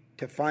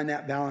to find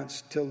that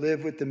balance to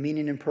live with the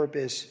meaning and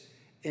purpose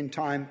in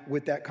time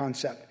with that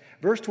concept.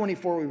 Verse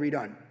 24, we read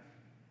on.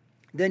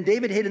 Then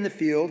David hid in the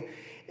field,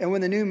 and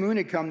when the new moon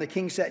had come, the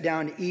king sat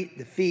down to eat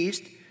the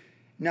feast.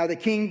 Now the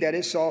king, that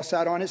is Saul,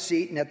 sat on his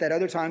seat, and at that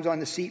other times on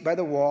the seat by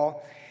the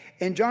wall.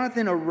 And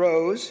Jonathan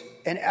arose,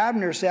 and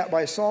Abner sat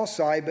by Saul's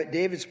side, but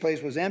David's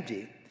place was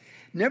empty.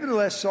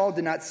 Nevertheless, Saul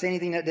did not say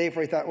anything that day,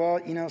 for he thought, well,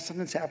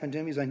 something's happened to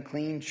him. He's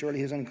unclean. Surely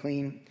he's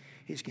unclean.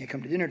 He's going to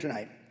come to dinner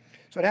tonight.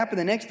 So it happened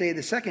the next day,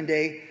 the second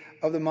day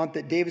of the month,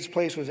 that David's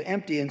place was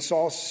empty. And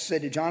Saul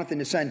said to Jonathan,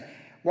 his son,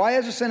 why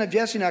has the son of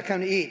Jesse not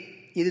come to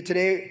eat, either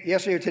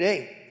yesterday or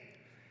today?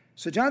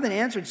 So Jonathan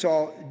answered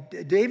Saul,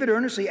 David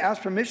earnestly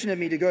asked permission of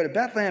me to go to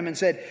Bethlehem and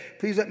said,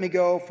 please let me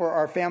go, for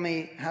our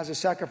family has a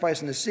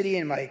sacrifice in the city,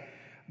 and my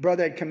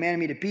brother had commanded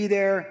me to be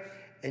there.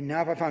 And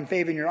now if I found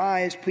favor in your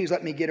eyes, please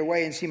let me get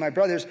away and see my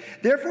brothers.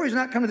 Therefore he's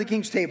not come to the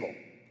king's table.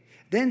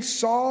 Then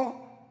Saul's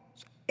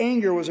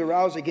anger was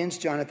aroused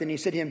against Jonathan. He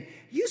said to him,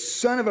 you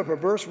son of a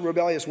perverse,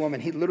 rebellious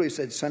woman. He literally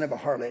said, son of a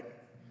harlot.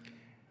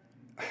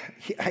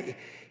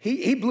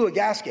 He blew a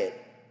gasket.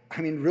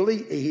 I mean,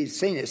 really, he's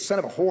saying it, son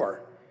of a whore,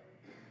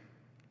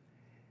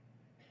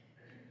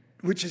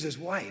 which is his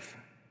wife.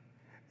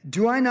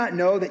 Do I not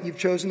know that you've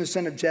chosen the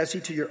son of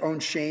Jesse to your own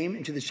shame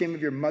and to the shame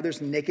of your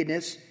mother's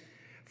nakedness?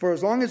 For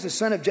as long as the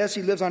son of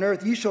Jesse lives on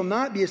earth, you shall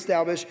not be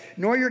established,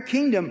 nor your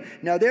kingdom.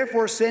 Now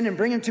therefore send and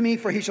bring him to me,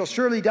 for he shall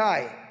surely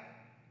die.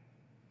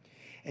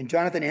 And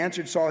Jonathan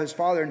answered Saul his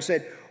father and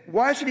said,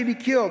 why should he be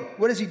killed?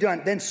 What has he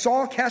done? Then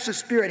Saul cast a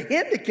spear at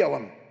him to kill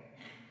him,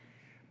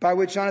 by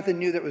which Jonathan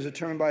knew that it was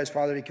determined by his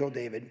father to kill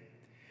David.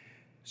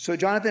 So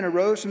Jonathan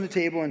arose from the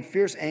table in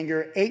fierce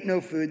anger, ate no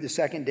food the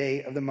second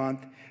day of the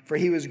month, for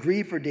he was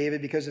grieved for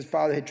David because his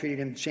father had treated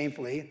him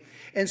shamefully.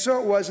 And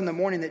so it was in the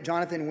morning that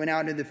Jonathan went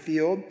out into the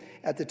field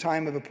at the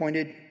time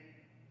appointed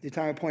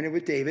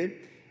with David.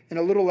 And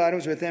a little lad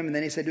was with him, and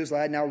then he said to his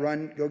lad, now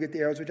run, go get the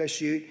arrows which I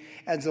shoot.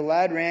 As the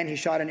lad ran, he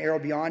shot an arrow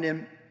beyond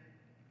him.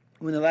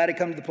 When the lad had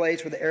come to the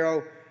place where the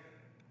arrow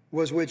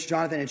was which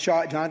Jonathan had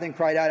shot, Jonathan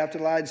cried out after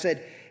the lad and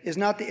said, is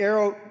not the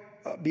arrow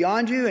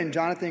beyond you? And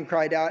Jonathan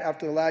cried out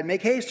after the lad,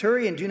 make haste,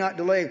 hurry, and do not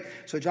delay.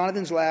 So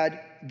Jonathan's lad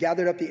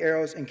gathered up the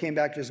arrows and came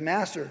back to his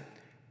master.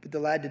 But the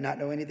lad did not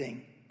know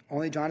anything.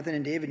 Only Jonathan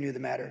and David knew the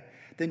matter.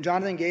 Then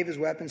Jonathan gave his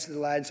weapons to the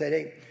lad and said,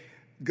 hey,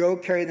 go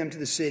carry them to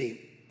the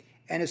city.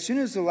 And as soon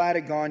as the lad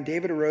had gone,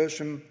 David arose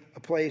from a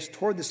place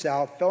toward the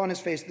south, fell on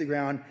his face to the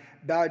ground,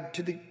 bowed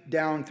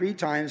down 3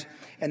 times,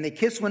 and they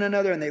kissed one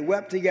another and they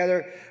wept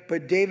together,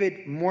 but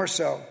David more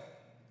so.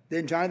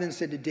 Then Jonathan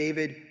said to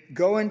David,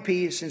 go in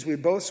peace, since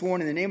we've both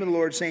sworn in the name of the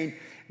Lord, saying,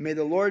 may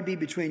the Lord be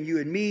between you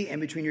and me, and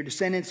between your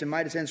descendants and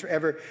my descendants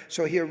forever.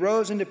 So he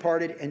arose and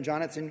departed, and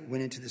Jonathan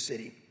went into the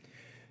city.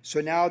 So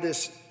now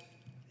this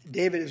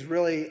David is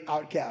really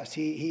outcast.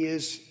 He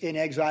is in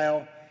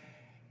exile,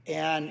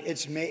 and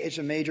it's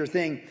a major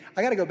thing.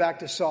 I got to go back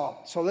to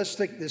Saul. So let's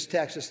take this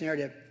text, this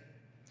narrative.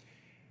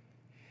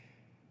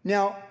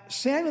 Now,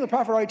 Samuel the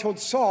prophet already told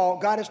Saul,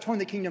 God has torn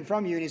the kingdom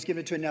from you and he's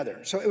given it to another.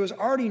 So it was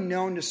already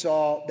known to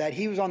Saul that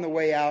he was on the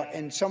way out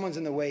and someone's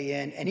in the way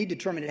in, and he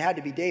determined it had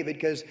to be David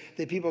because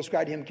the people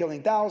ascribed to him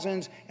killing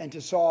thousands and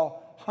to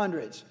Saul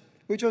hundreds,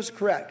 which was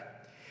correct.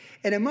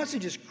 And it must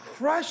have just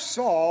crushed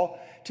Saul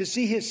to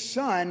see his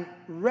son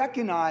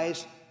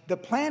recognize the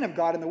plan of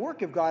God and the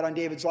work of God on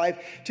David's life,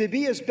 to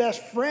be his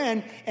best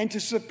friend and to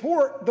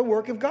support the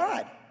work of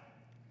God.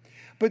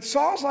 But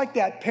Saul's like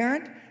that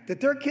parent that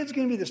their kid's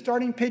going to be the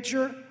starting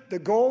pitcher, the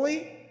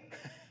goalie,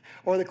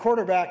 or the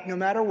quarterback no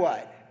matter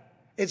what.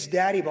 It's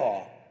daddy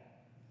ball.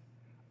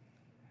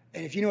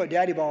 And if you know what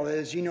daddy ball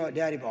is, you know what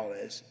daddy ball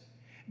is.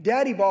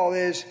 Daddy ball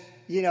is,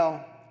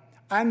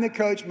 I'm the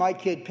coach, my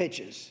kid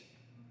pitches.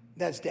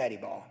 That's daddy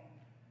ball.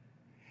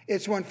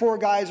 It's when 4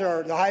 guys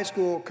are the high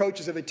school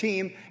coaches of a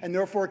team, and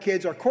their 4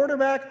 kids are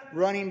quarterback,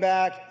 running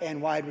back,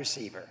 and wide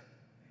receiver.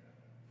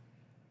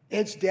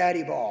 It's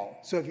daddy ball.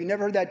 So if you've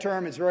never heard that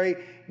term, it's very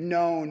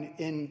known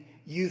in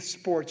youth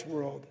sports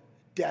world,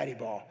 daddy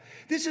ball.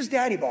 This is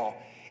daddy ball.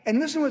 And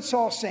listen to what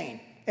Saul's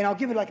saying. And I'll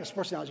give it like a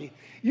sports analogy.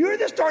 You're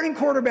the starting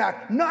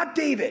quarterback, not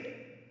David.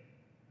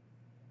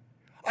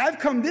 I've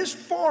come this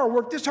far,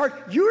 worked this hard.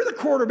 You're the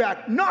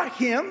quarterback, not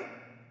him.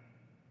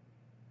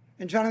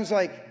 And Jonathan's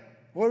like,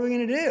 what are we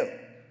going to do?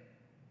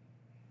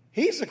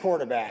 He's the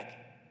quarterback.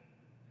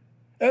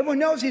 Everyone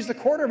knows he's the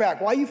quarterback.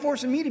 Why are you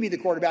forcing me to be the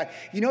quarterback?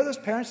 You know those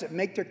parents that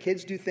make their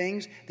kids do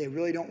things they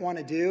really don't want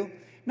to do?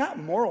 Not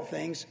moral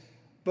things,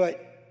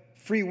 but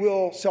free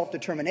will,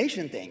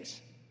 self-determination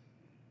things.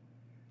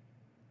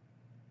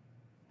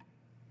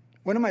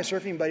 One of my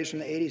surfing buddies from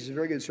the 80s is a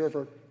very good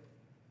surfer.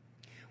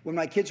 When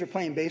my kids were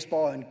playing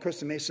baseball in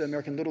Costa Mesa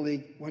American Little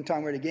League, one time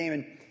we were at a game,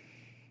 and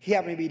he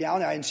happened to be down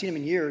there. I hadn't seen him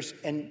in years,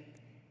 and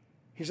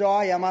he said,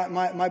 oh, yeah,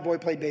 my boy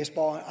played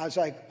baseball. And I was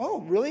like,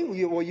 oh, really?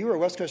 Well, you were a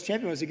West Coast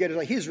champion. Was he good? I was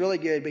like, he's really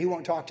good, but he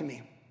won't talk to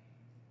me.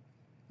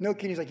 No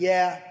kidding. He's like,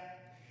 yeah,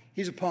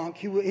 he's a punk.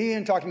 He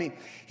didn't talk to me.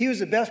 He was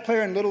the best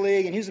player in Little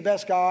League, and he's the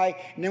best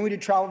guy. And then we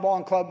did travel ball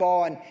and club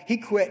ball, and he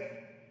quit.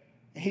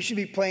 And he should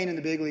be playing in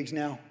the big leagues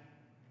now.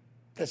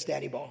 That's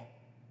daddy ball.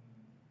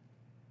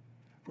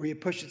 Where you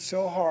push it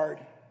so hard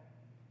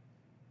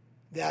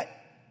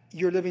that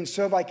you're living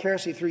so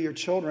vicariously through your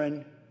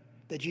children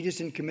that you just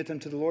didn't commit them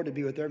to the Lord to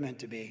be what they're meant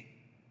to be.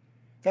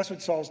 That's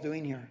what Saul's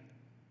doing here.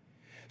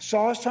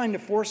 Saul's trying to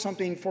force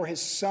something for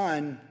his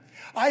son.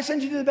 I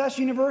sent you to the best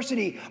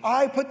university.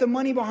 I put the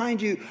money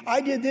behind you.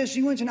 I did this.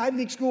 You went to an Ivy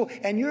League school,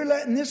 and you're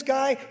letting this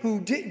guy who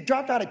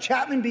dropped out of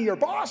Chapman be your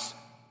boss?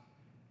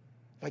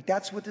 Like,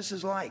 that's what this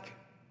is like.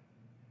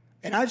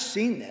 And I've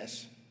seen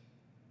this.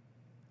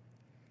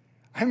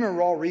 I remember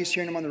Raul Reese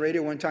hearing him on the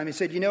radio one time. He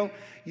said, you know,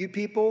 you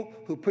people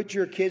who put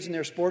your kids in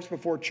their sports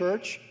before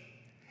church,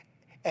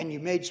 and you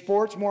made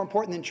sports more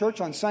important than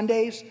church on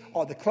Sundays,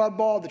 all the club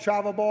ball, the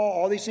travel ball,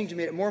 all these things, you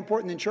made it more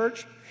important than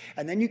church.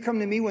 And then you come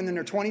to me when they're in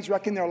their 20s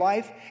wrecking their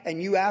life,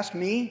 and you ask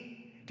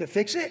me to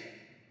fix it.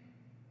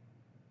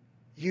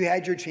 You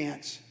had your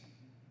chance.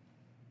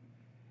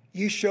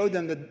 You showed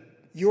them that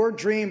your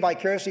dream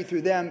vicariously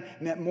through them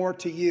meant more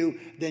to you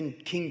than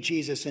King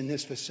Jesus in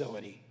this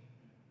facility.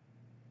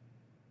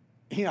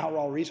 You know how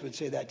Raul Reese would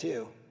say that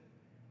too.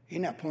 He's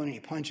not pulling any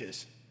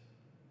punches.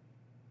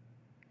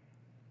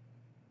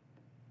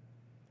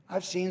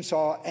 I've seen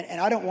Saul,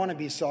 and I don't want to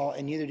be Saul,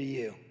 and neither do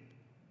you.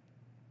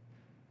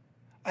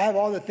 I have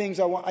all the things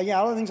I want.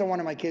 All the things I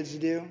wanted my kids to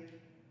do.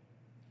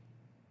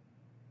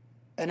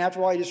 And after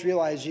a while, you just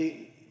realize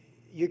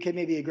your kid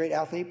may be a great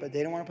athlete, but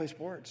they don't want to play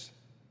sports.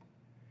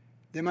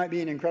 They might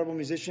be an incredible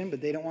musician,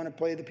 but they don't want to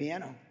play the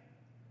piano.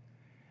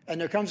 And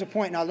there comes a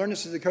point, and I learned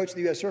this as a coach of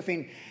the U.S.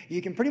 Surfing,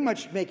 you can pretty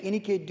much make any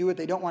kid do what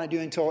they don't want to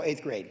do until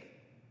 8th grade.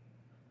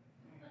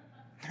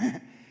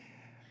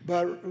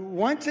 But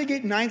once they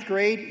get 9th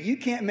grade, you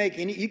can't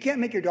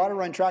make your daughter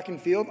run track and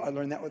field. I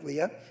learned that with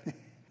Leah.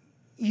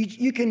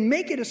 You can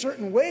make it a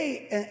certain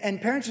way,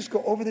 and parents just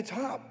go over the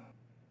top.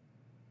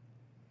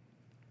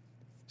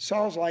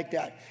 Saul's like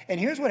that. And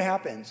here's what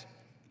happens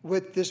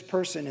with this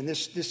person in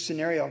this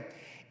scenario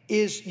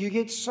is you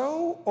get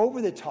so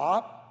over the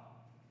top.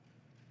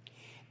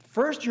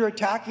 First, you're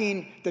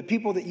attacking the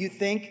people that you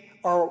think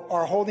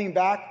are holding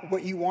back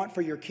what you want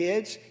for your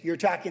kids. You're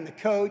attacking the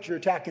coach, you're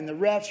attacking the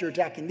refs, you're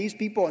attacking these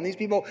people and these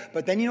people.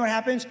 But then you know what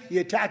happens? You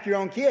attack your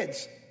own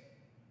kids.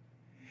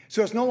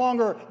 So it's no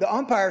longer the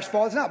umpire's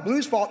fault. It's not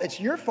Blue's fault. It's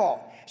your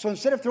fault. So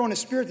instead of throwing a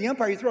spear at the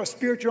umpire, you throw a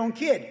spear at your own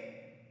kid.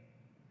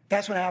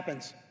 That's what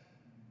happens.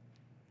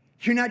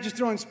 You're not just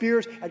throwing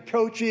spears at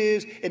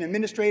coaches and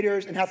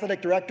administrators and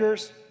athletic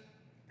directors.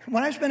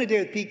 When I spent a day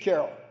with Pete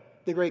Carroll,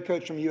 the great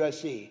coach from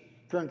USC,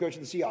 current coach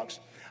of the Seahawks,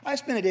 I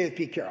spent a day with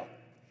Pete Carroll.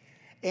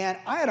 And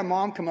I had a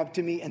mom come up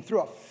to me and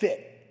throw a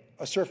fit,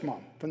 a surf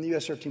mom from the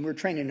U.S. surf team. We were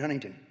training in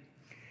Huntington.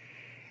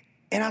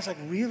 And I was like,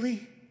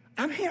 really?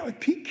 I'm hanging out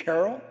with Pete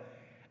Carroll?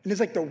 And it's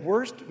like the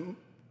worst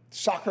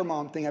soccer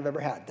mom thing I've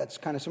ever had. That's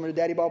kind of similar to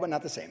daddy ball, but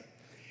not the same.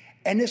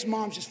 And this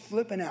mom's just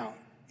flipping out.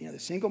 You know, the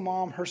single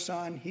mom, her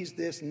son, he's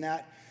this and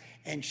that.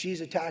 And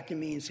she's attacking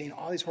me and saying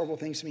all these horrible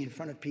things to me in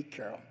front of Pete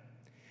Carroll.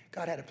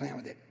 God had a plan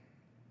with it.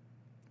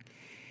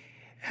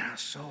 And I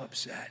was so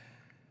upset.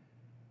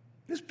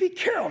 This is Pete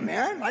Carroll,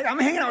 man. Like, I'm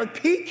hanging out with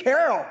Pete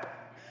Carroll.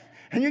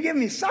 And you're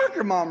giving me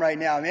soccer mom right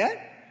now, man.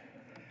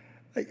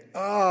 Like,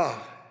 oh.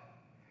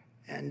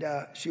 And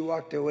she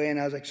walked away, and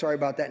I was like, sorry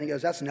about that. And he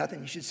goes, that's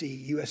nothing. You should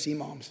see USC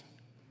moms.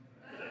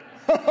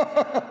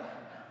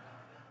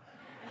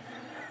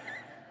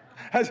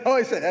 That's all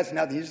he said. That's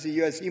nothing. You should see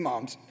USC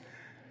moms.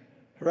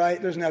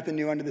 Right? There's nothing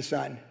new under the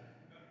sun.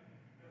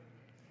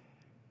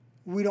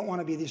 We don't want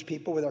to be these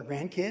people with our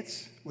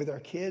grandkids, with our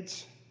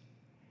kids.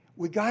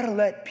 We got to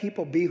let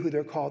people be who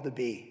they're called to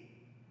be.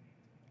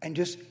 And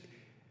just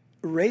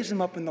raise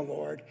them up in the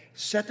Lord,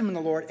 set them in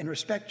the Lord, and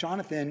respect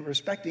Jonathan,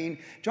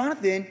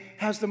 Jonathan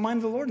has the mind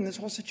of the Lord in this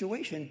whole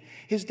situation.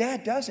 His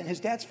dad doesn't. His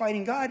dad's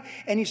fighting God,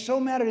 and he's so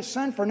mad at his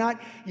son for not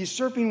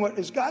usurping what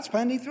is God's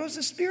plan, and he throws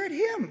the spear at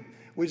him,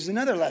 which is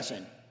another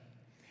lesson.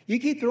 You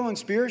keep throwing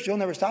spears, you'll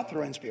never stop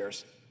throwing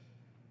spears.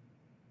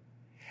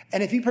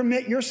 And if you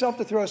permit yourself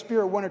to throw a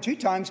spear 1 or 2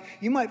 times,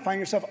 you might find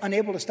yourself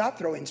unable to stop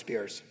throwing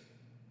spears.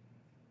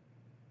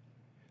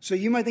 So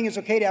you might think it's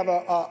okay to have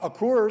a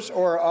Coors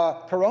or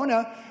a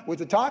Corona with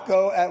a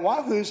taco at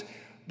Wahoo's,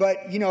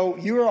 but you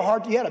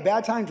had a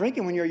bad time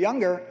drinking when you were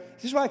younger.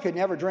 This is why I could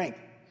never drink.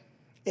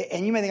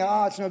 And you may think,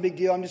 it's no big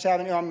deal. I'm just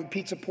having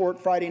pizza port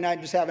Friday night,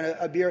 just having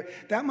a beer.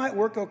 That might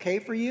work okay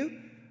for you,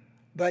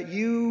 but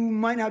you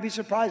might not be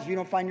surprised if you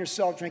don't find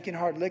yourself drinking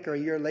hard liquor a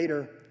year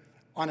later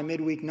on a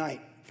midweek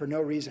night for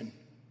no reason.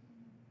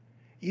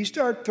 You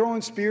start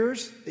throwing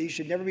spears that you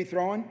should never be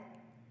throwing,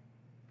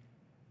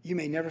 you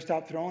may never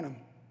stop throwing them.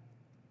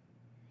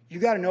 You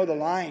got to know the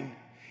line.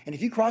 And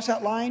if you cross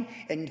that line,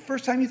 and the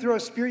first time you throw a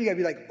spear, you got to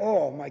be like,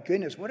 oh my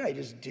goodness, what did I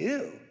just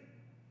do?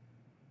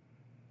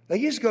 Like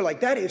you just go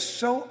like, that is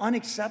so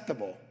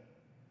unacceptable.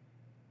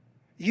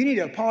 You need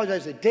to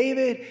apologize to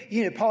David.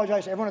 You need to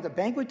apologize to everyone at the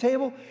banquet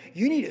table.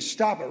 You need to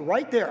stop it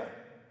right there.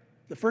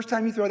 The first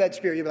time you throw that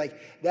spear, you'll be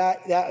like,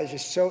 that is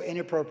just so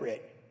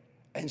inappropriate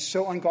and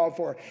so uncalled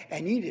for.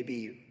 And you need to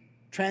be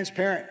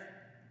transparent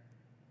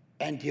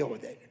and deal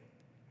with it.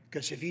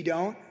 Because if you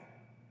don't,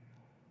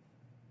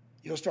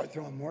 you'll start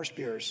throwing more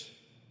spears.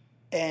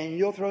 And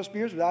you'll throw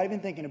spears without even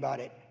thinking about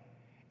it.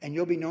 And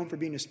you'll be known for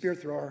being a spear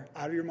thrower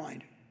out of your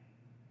mind.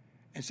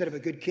 Instead of a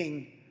good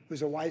king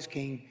who's a wise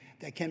king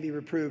that can be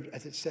reproved,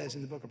 as it says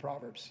in the book of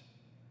Proverbs.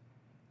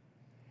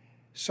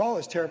 Saul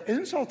is terrifying.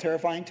 Isn't Saul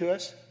terrifying to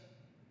us?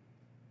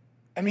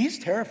 I mean, he's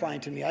terrifying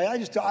to me. I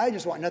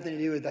just want nothing to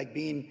do with like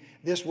being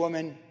this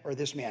woman or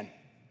this man.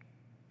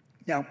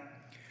 Now,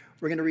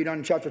 we're going to read on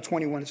in chapter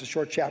 21. It's a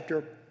short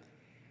chapter.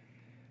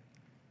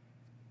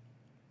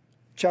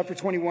 Chapter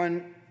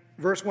 21,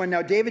 verse 1.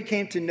 Now David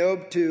came to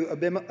Nob to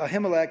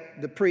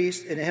Ahimelech the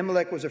priest, and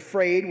Ahimelech was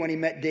afraid when he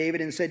met David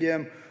and said to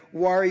him,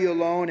 why are you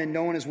alone and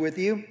no one is with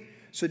you?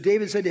 So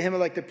David said to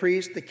Ahimelech the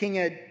priest, the king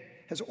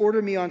has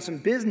ordered me on some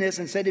business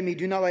and said to me,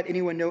 do not let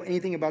anyone know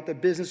anything about the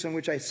business on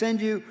which I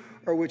send you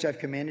or which I've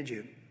commanded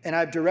you. And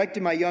I've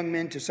directed my young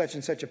men to such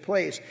and such a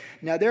place.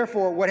 Now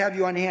therefore, what have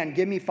you on hand?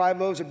 Give me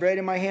 5 loaves of bread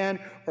in my hand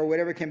or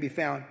whatever can be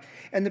found.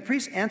 And the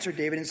priest answered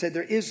David and said,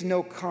 there is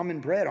no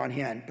common bread on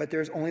hand, but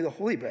there is only the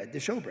holy bread, the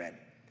showbread.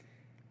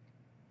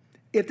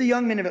 If the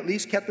young men have at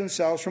least kept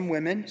themselves from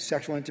women,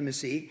 sexual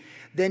intimacy,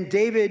 then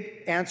David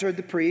answered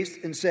the priest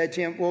and said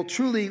to him, well,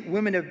 truly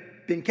women have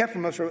been kept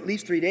from us for at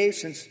least 3 days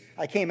since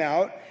I came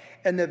out,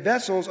 and the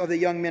vessels of the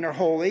young men are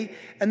holy,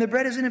 and the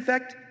bread is in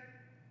effect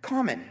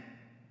common,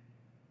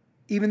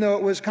 even though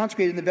it was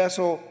consecrated in the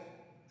vessel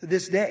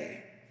this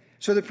day.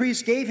 So the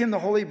priest gave him the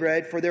holy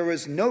bread, for there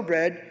was no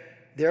bread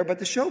there but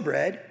the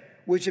showbread,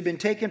 which had been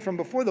taken from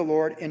before the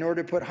Lord in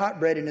order to put hot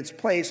bread in its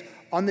place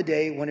on the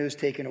day when it was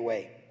taken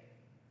away.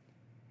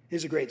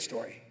 It's a great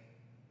story.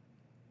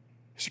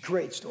 It's a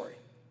great story.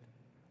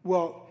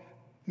 Well,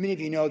 many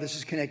of you know this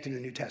is connected to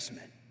the New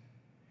Testament.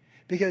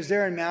 Because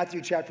there in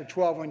Matthew chapter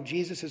 12, when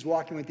Jesus is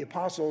walking with the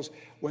apostles,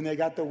 when they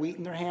got the wheat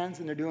in their hands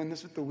and they're doing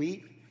this with the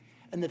wheat,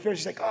 and the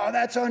Pharisees are like, oh,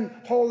 that's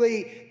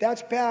unholy,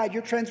 that's bad,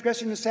 you're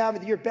transgressing the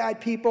Sabbath, you're bad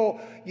people,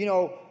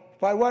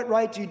 by what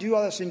right do you do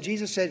all this? And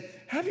Jesus said,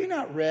 have you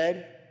not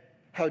read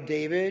how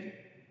David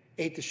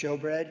ate the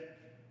showbread?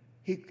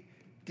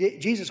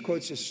 Jesus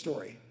quotes this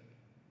story.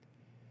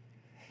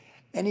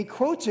 And he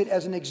quotes it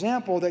as an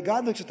example that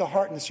God looks at the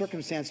heart and the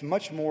circumstance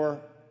much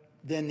more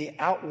than the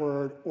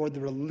outward or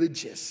the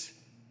religious,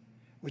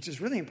 which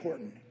is really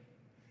important.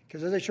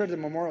 Because as I shared at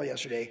the memorial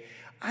yesterday,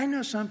 I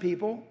know some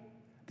people,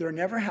 they're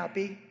never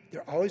happy,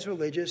 they're always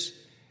religious,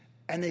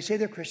 and they say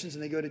they're Christians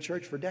and they go to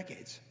church for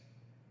decades.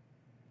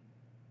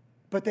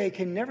 But they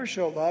can never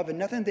show love, and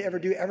nothing they ever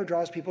do ever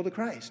draws people to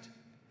Christ.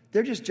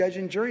 They're just judge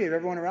and jury of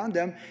everyone around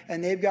them,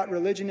 and they've got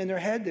religion in their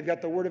head, they've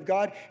got the Word of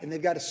God, and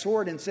they've got a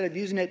sword. Instead of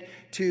using it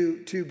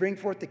to bring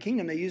forth the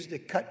kingdom, they use it to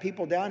cut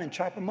people down and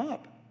chop them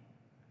up.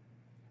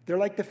 They're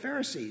like the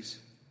Pharisees.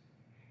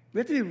 We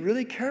have to be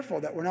really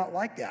careful that we're not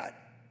like that.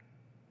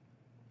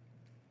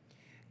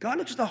 God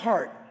looks at the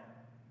heart.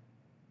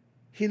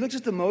 He looks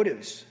at the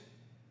motives.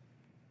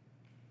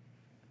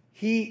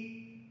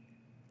 He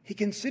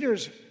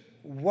considers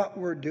what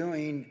we're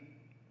doing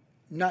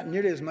not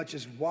nearly as much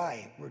as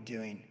why we're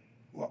doing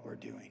what we're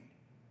doing.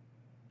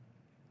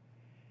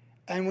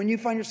 And when you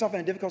find yourself in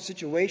a difficult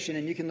situation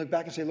and you can look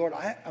back and say, Lord,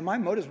 my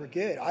motives were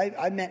good.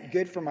 I meant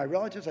good for my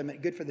relatives. I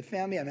meant good for the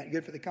family. I meant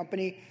good for the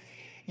company.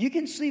 You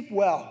can sleep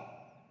well.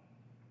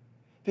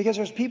 Because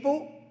there's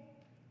people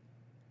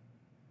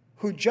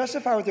who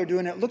justify what they're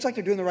doing. And it looks like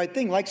they're doing the right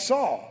thing, like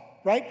Saul,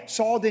 right?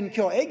 Saul didn't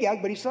kill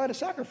Agag, but he still had a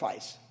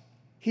sacrifice.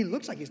 He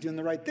looks like he's doing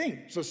the right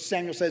thing. So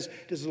Samuel says,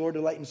 does the Lord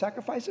delight in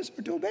sacrifices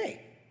or to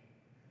obey?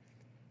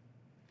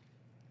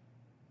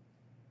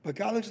 But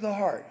God looks at the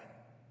heart,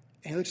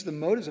 and he looks at the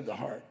motives of the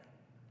heart.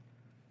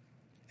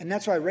 And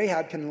that's why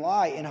Rahab can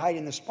lie and hide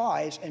in the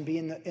spies and be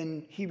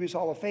in Hebrews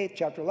Hall of Faith,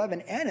 chapter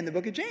 11, and in the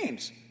book of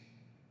James.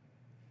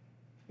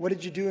 What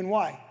did you do and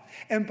why?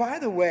 And by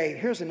the way,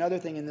 here's another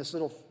thing in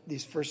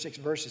these first 6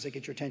 verses that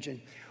get your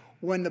attention.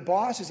 When the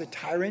boss is a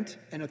tyrant,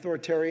 an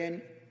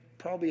authoritarian,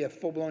 probably a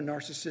full-blown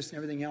narcissist and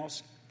everything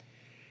else,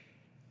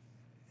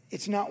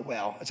 it's not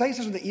well. It's like it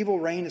says when the evil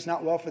reign is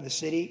not well for the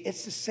city.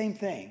 It's the same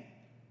thing.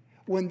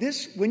 When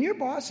your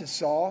boss is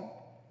Saul,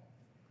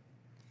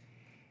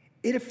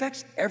 it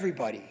affects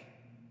everybody.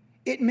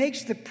 It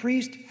makes the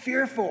priest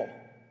fearful.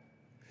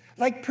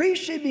 Like,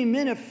 priests should be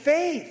men of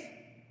faith.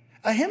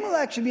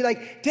 Ahimelech should be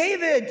like,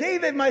 David,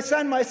 David, my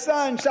son,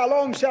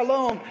 shalom,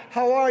 shalom.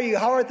 How are you?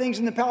 How are things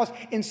in the palace?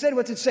 Instead,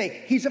 what's it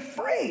say? He's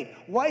afraid.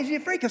 Why is he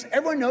afraid? Because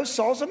everyone knows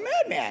Saul's a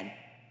madman.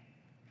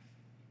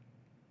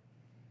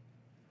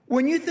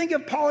 When you think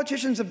of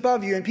politicians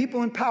above you and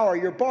people in power,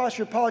 your boss,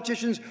 your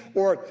politicians,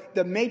 or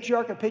the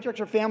matriarch or patriarch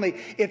of family,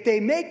 if they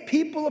make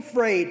people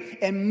afraid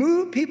and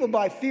move people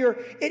by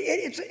fear,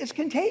 it's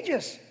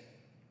contagious.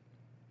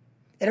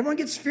 And everyone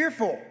gets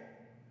fearful.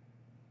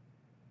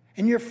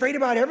 And you're afraid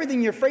about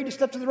everything. You're afraid to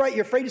step to the right.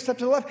 You're afraid to step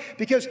to the left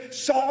because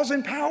Saul's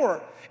in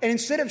power. And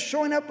instead of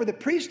showing up where the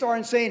priests are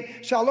and saying,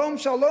 shalom,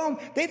 shalom,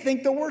 they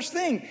think the worst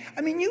thing.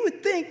 I mean, you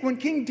would think when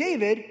King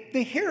David,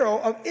 the hero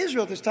of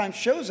Israel at this time,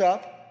 shows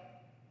up,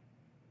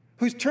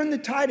 who's turned the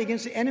tide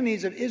against the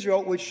enemies of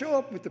Israel, would show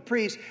up with the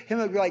priest, him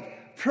would be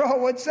like, bro,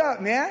 what's up,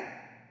 man?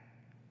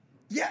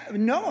 Yeah,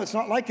 no, it's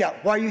not like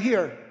that. Why are you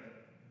here?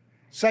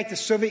 It's like the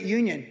Soviet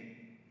Union.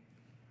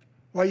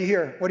 Why are you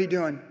here? What are you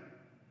doing?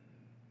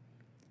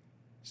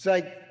 It's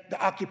like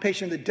the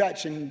occupation of the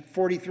Dutch in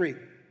 1943.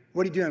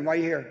 What are you doing? Why are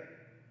you here?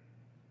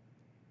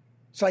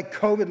 It's like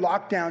COVID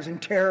lockdowns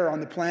and terror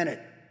on the planet.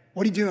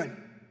 What are you doing?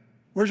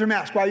 Where's your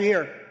mask? Why are you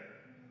here?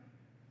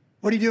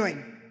 What are you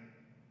doing?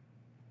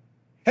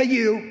 Hey,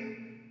 you,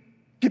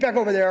 get back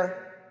over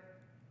there.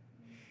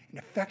 It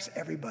affects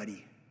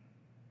everybody.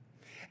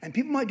 And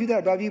people might do that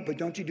above you, but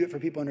don't you do it for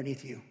people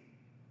underneath you.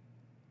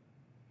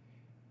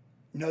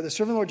 No, the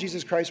servant Lord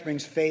Jesus Christ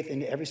brings faith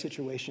into every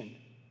situation.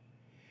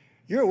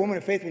 You're a woman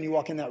of faith when you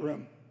walk in that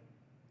room.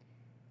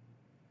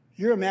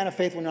 You're a man of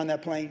faith when you're on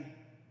that plane.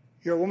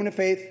 You're a woman of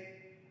faith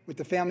with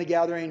the family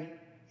gathering.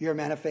 You're a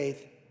man of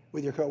faith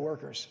with your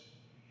co-workers.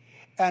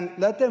 And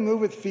let them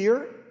move with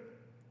fear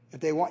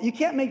if they want. You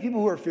can't make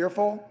people who are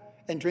fearful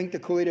and drink the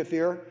Kool-Aid of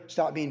fear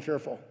stop being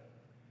fearful.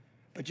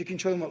 But you can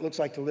show them what it looks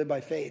like to live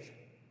by faith.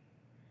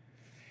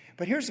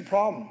 But here's the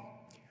problem.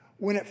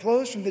 When it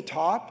flows from the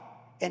top,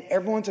 and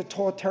everyone's a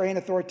totalitarian,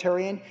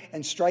 authoritarian,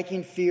 and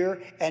striking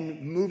fear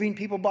and moving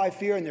people by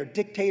fear, and they're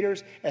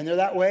dictators, and they're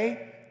that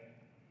way,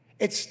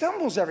 it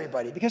stumbles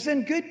everybody. Because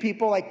then good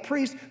people, like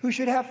priests who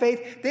should have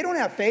faith, they don't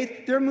have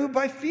faith. They're moved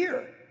by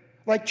fear.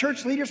 Like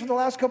church leaders for the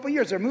last couple of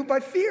years, they're moved by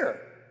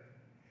fear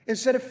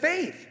instead of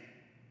faith.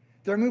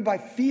 They're moved by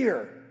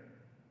fear.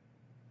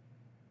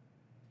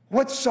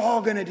 What's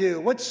Saul going to do?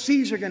 What's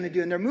Caesar going to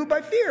do? And they're moved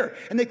by fear.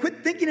 And they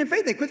quit thinking in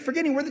faith. They quit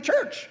forgetting we're the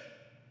church.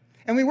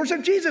 And we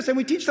worship Jesus and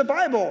we teach the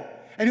Bible.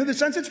 And who the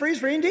Son sets free is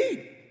free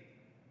indeed.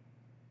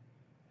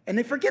 And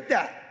they forget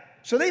that.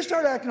 So they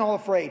start acting all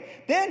afraid.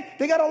 Then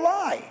they got to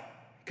lie.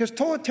 Because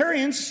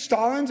totalitarians,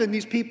 Stalins and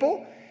these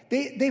people,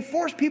 they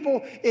force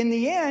people, in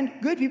the end,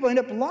 good people end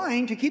up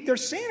lying to keep their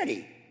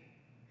sanity.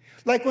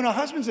 Like when a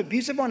husband's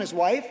abusive on his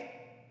wife,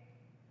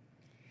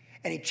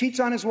 and he cheats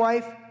on his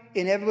wife,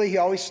 inevitably he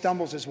always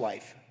stumbles his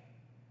wife.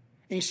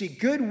 And you see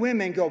good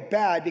women go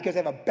bad because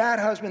they have a bad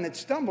husband that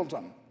stumbles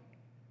them.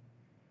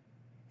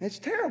 And it's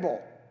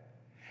terrible.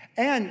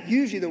 And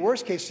usually the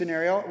worst case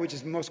scenario, which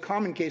is the most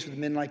common case with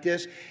men like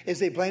this, is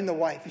they blame the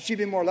wife. If she'd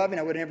been more loving,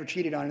 I would have never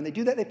cheated on her. And they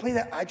do that, they play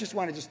that. I just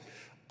want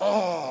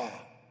to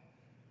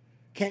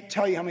can't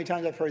tell you how many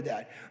times I've heard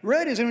that.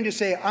 Red is when you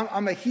say,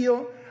 I'm a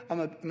heel, I'm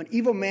an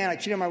evil man, I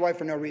cheated on my wife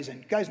for no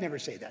reason. Guys never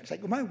say that. It's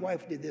like, well, my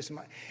wife did this.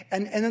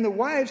 And then the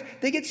wives,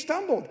 they get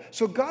stumbled.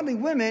 So godly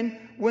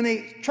women, when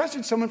they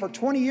trusted someone for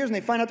 20 years and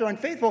they find out they're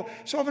unfaithful,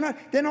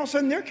 then all of a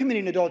sudden they're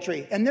committing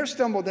adultery and they're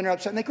stumbled and they're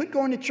upset and they quit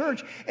going to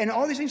church and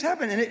all these things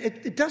happen. And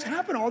it does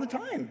happen all the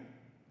time.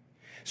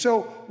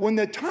 So when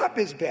the top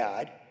is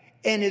bad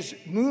and is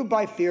moved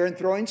by fear and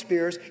throwing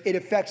spears, it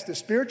affects the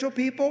spiritual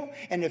people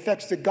and it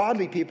affects the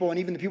godly people and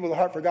even the people with a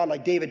heart for God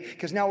like David.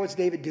 Because now what's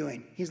David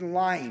doing? He's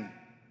lying.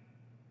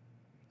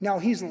 Now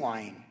he's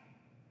lying.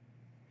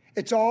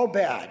 It's all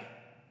bad.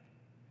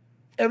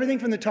 Everything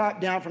from the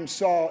top down from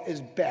Saul is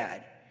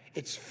bad.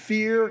 It's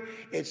fear,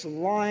 it's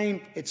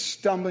lying, it's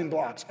stumbling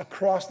blocks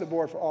across the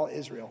board for all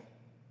Israel.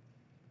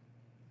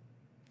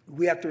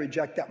 We have to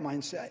reject that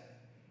mindset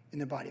in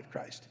the body of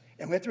Christ.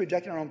 And we have to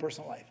reject it in our own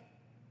personal life.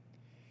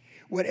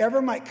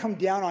 Whatever might come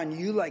down on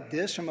you like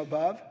this from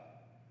above,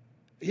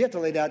 you have to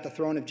lay that at the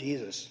throne of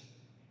Jesus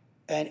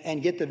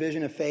and get the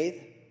vision of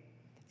faith.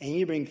 And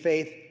you bring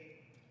faith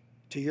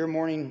to your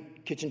morning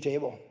kitchen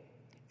table.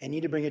 And you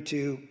need to bring it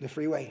to the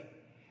freeway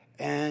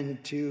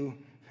and to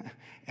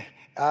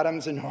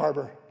Adams and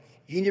Harbor.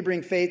 You need to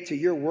bring faith to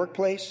your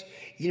workplace.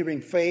 You need to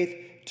bring faith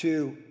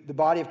to the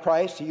body of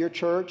Christ, to your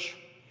church.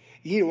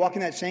 You need to walk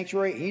in that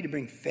sanctuary. You need to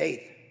bring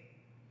faith.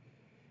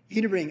 You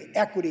need to bring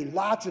equity,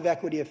 lots of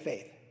equity of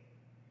faith.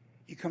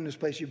 You come to this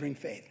place, you bring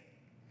faith.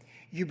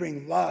 You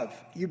bring love.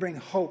 You bring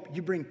hope.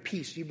 You bring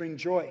peace. You bring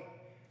joy.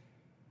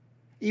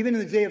 Even in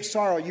the day of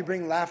sorrow, you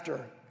bring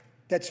laughter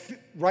that's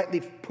rightly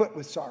put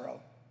with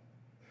sorrow.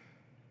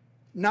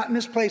 Not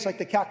misplaced like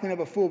the cackling of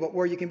a fool, but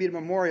where you can be at a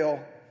memorial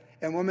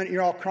and 1 minute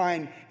you're all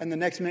crying and the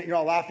next minute you're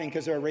all laughing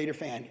because they're a Raider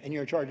fan and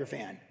you're a Charger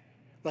fan,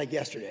 like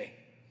yesterday.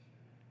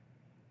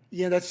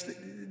 That's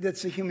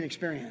the human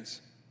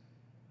experience.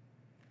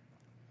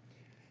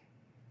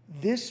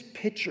 This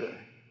picture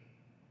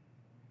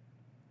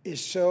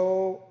is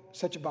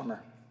such a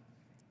bummer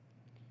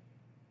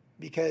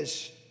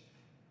because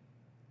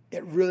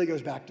it really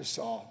goes back to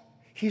Saul.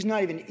 He's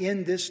not even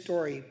in this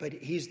story, but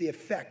he's the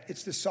effect.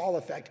 It's the Saul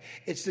effect.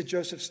 It's the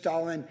Joseph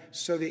Stalin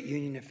Soviet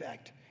Union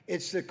effect.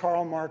 It's the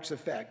Karl Marx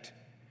effect.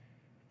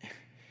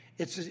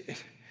 It's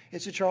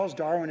the Charles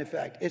Darwin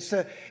effect. It's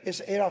the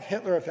Adolf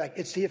Hitler effect.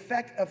 It's the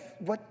effect of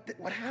what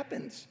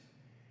happens.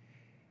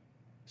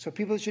 So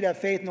people that should have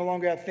faith no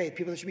longer have faith.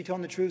 People that should be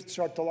telling the truth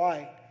start to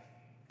lie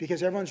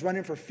because everyone's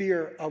running for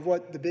fear of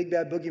what the big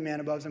bad boogeyman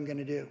above them going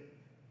to do.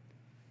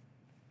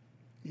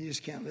 You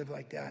just can't live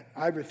like that.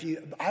 I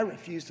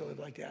refuse to live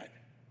like that.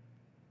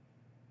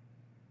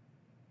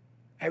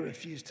 I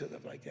refuse to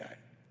live like that.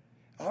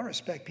 I'll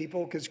respect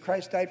people because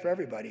Christ died for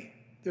everybody.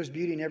 There's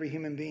beauty in every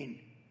human being,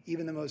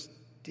 even the most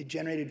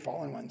degenerated,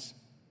 fallen ones.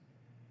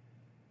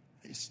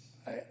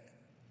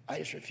 I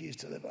just refuse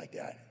to live like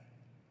that.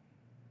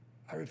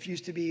 I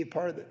refuse to be a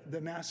part of the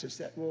masses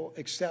that will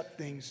accept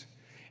things.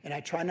 And I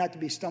try not to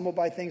be stumbled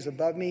by things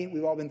above me.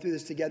 We've all been through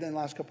this together in the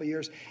last couple of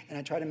years. And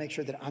I try to make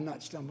sure that I'm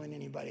not stumbling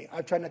anybody.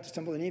 I've tried not to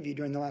stumble any of you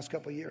during the last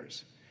couple of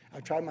years.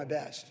 I've tried my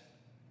best.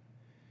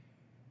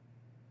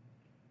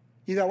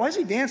 You thought, why is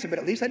he dancing? But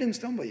at least I didn't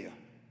stumble you.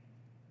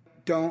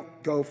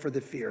 Don't go for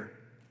the fear.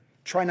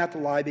 Try not to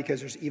lie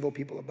because there's evil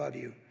people above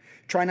you.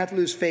 Try not to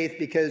lose faith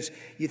because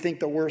you think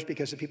the worst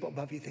because the people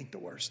above you think the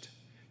worst.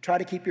 Try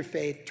to keep your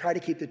faith. Try to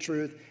keep the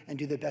truth and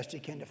do the best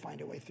you can to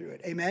find a way through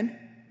it. Amen?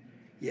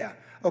 Yeah.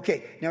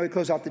 Okay, now we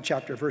close out the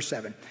chapter, verse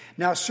 7.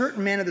 Now a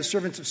certain man of the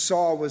servants of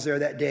Saul was there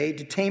that day,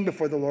 detained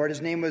before the Lord.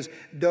 His name was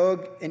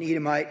Doeg, an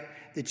Edomite,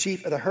 the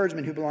chief of the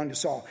herdsmen who belonged to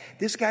Saul.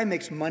 This guy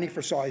makes money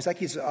for Saul.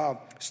 He's a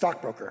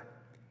stockbroker.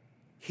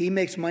 He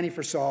makes money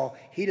for Saul.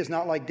 He does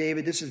not like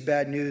David. This is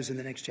bad news in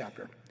the next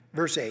chapter.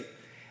 Verse 8.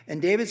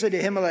 And David said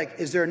to Ahimelech,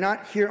 is there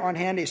not here on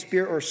hand a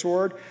spear or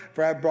sword?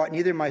 For I have brought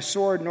neither my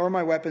sword nor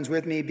my weapons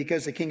with me,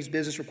 because the king's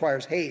business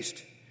requires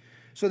haste.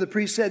 So the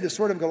priest said, the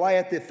sword of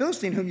Goliath, the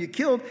Philistine whom you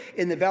killed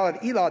in the valley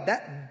of Elah,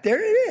 there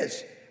it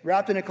is,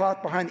 wrapped in a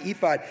cloth behind the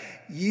ephod.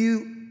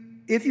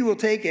 If you will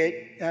take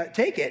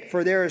it,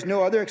 for there is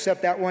no other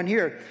except that one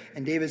here.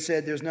 And David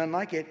said, there's none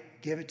like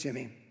it. Give it to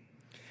me.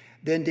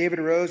 Then David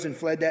arose and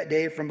fled that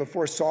day from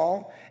before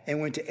Saul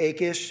and went to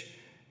Achish,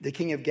 the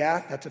king of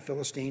Gath, that's a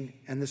Philistine.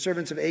 And the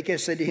servants of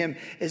Achish said to him,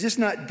 is this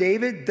not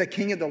David, the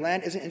king of the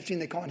land? Isn't it interesting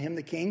they call him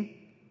the king?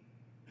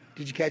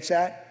 Did you catch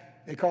that?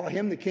 They call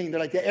him the king. They're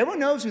like, everyone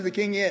knows who the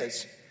king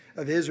is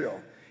of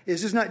Israel.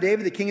 Is this not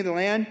David, the king of the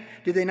land?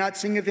 Did they not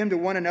sing of him to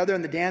one another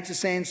in the dances,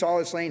 saying, Saul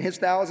has slain his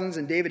thousands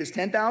and David his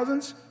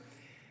 10,000s?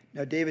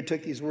 Now David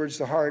took these words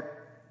to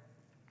heart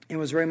and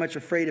was very much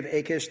afraid of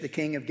Achish, the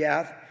king of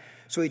Gath.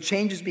 So he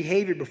changed his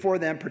behavior before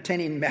them,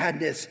 pretending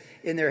madness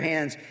in their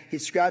hands. He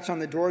scratched on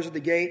the doors of the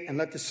gate and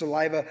let the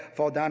saliva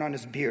fall down on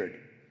his beard.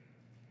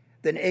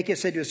 Then Achish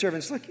said to his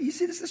servants, look, you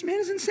see this man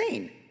is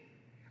insane.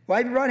 Why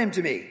have you brought him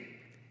to me?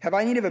 Have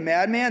I need of a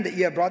madman that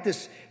you have brought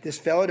this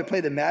fellow to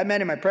play the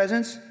madman in my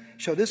presence?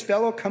 Shall this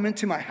fellow come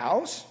into my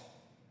house?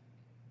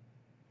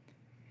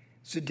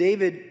 So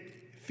David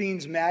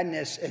feigns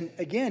madness. And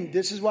again,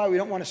 this is why we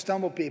don't want to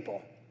stumble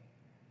people.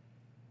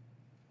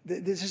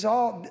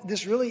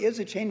 This really is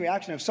a chain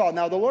reaction of Saul.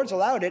 Now, the Lord's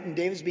allowed it, and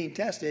David's being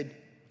tested.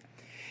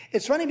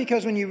 It's funny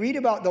because when you read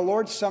about the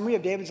Lord's summary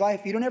of David's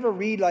life, you don't ever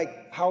read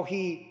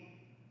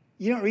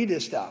you don't read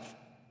this stuff.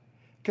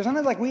 Because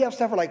sometimes we have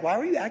stuff where why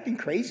were you acting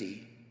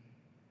crazy?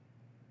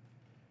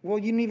 Well,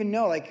 you didn't even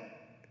know,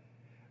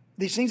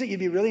 these things that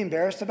you'd be really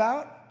embarrassed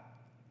about.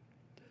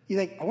 You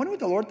think, I wonder what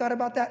the Lord thought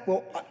about that.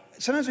 Well,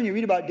 sometimes when you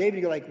read about David,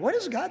 you go what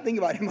does God think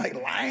about him?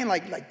 Lying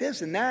like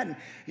this and that, and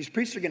these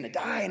priests are going to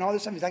die and all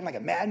this stuff. He's acting like a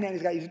madman.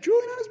 He's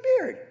drooling on his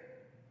beard.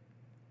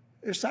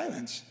 There's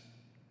silence.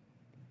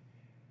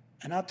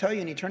 And I'll tell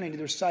you, in eternity,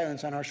 there's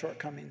silence on our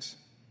shortcomings.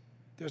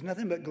 There's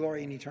nothing but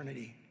glory in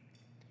eternity.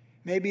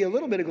 Maybe a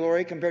little bit of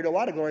glory compared to a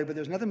lot of glory, but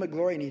there's nothing but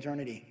glory in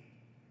eternity.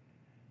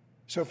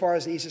 So far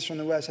as the east is from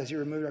the west, has he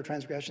removed our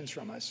transgressions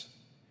from us.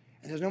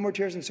 And there's no more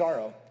tears and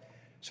sorrow.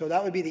 So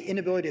that would be the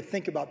inability to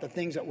think about the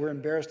things that we're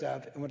embarrassed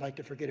of and would like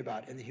to forget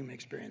about in the human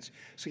experience.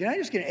 So can I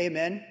just get an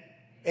amen?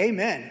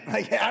 Amen.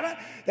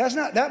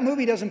 That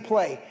movie doesn't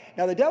play.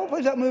 Now the devil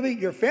plays that movie,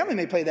 your family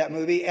may play that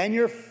movie, and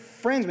your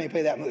friends may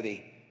play that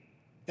movie,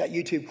 that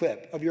YouTube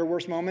clip of your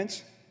worst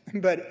moments,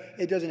 but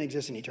it doesn't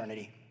exist in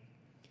eternity.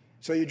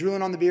 So you're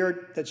drooling on the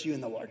beard, that's you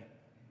and the Lord.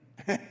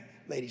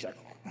 Ladies are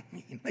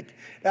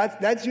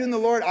that's you and the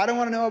Lord. I don't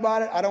want to know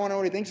about it. I don't want to know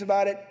what he thinks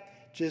about it.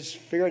 Just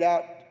figure it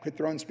out. Quit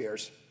throwing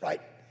spears,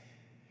 right?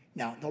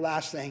 Now, the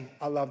last thing,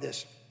 I love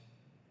this.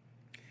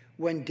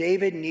 When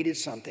David needed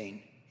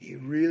something, he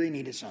really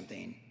needed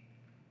something,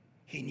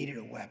 he needed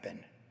a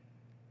weapon.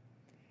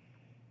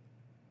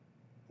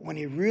 When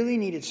he really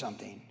needed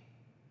something,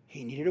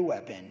 he needed a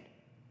weapon,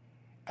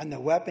 And the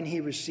weapon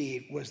he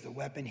received was the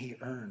weapon he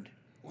earned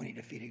when he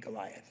defeated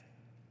Goliath.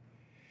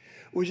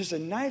 Which is a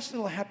nice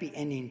little happy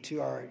ending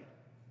to our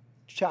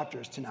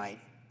chapters tonight.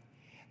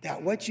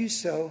 That what you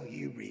sow,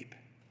 you reap.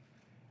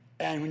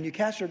 And when you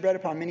cast your bread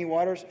upon many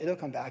waters, it'll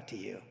come back to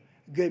you.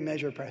 Good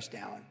measure pressed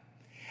down.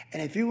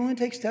 And if you're willing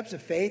to take steps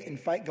of faith and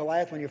fight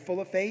Goliath when you're full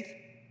of faith,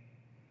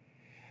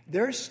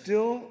 there's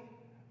still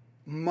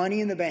money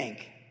in the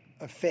bank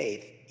of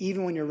faith,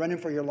 even when you're running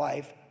for your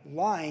life,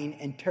 lying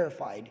and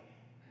terrified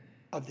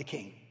of the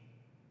king.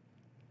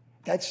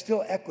 That's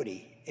still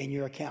equity in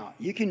your account.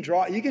 You can draw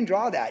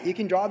that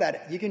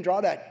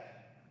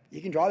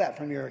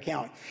from your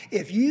account.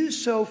 If you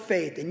sow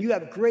faith and you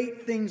have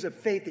great things of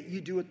faith that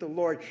you do with the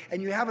Lord,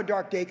 and you have a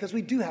dark day, because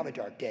we do have a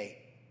dark day,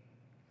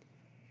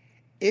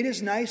 it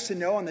is nice to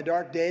know on the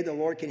dark day the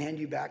Lord can hand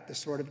you back the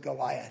sword of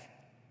Goliath.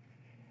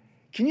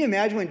 Can you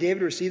imagine when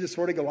David received the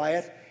sword of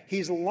Goliath?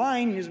 He's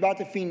lying, he's about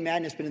to feign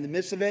madness, but in the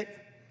midst of it,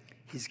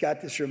 he's got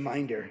this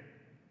reminder,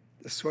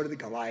 the sword of the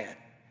Goliath,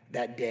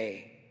 that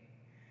day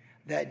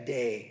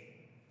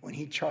when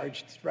he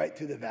charged right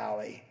through the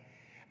valley.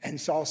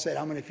 And Saul said,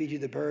 I'm going to feed you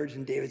the birds.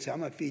 And David said, I'm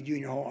going to feed you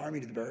and your whole army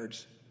to the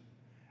birds.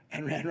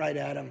 And ran right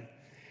at him.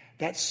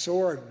 That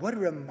sword, what a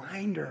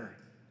reminder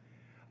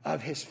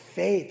of his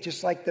faith,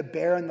 just like the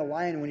bear and the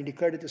lion when he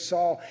declared it to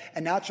Saul.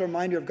 And now it's a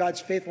reminder of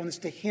God's faithfulness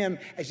to him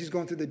as he's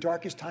going through the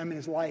darkest time in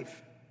his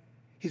life.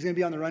 He's going to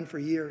be on the run for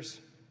years.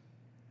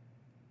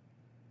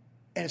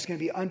 And it's going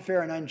to be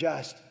unfair and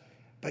unjust.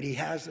 But he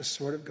has the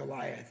sword of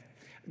Goliath.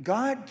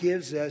 God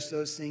gives us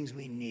those things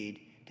we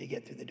need to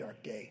get through the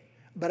dark day.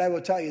 But I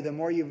will tell you, the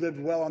more you've lived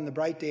well on the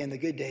bright day and the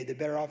good day, the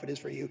better off it is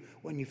for you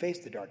when you face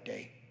the dark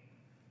day.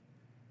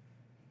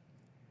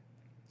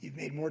 You've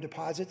made more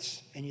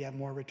deposits and you have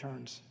more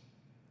returns.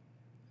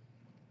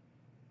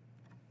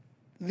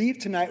 Leave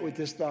tonight with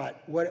this thought,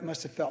 what it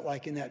must have felt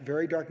like in that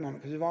very dark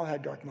moment, because we've all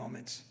had dark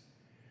moments,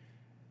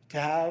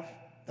 to have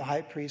the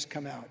high priest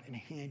come out and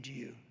hand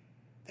you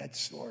that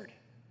sword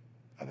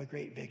of a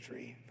great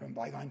victory from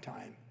bygone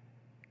time.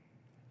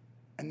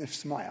 And the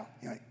smile,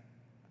 you're like,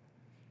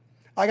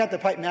 I got the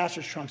Pipe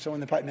Masters trunk, so when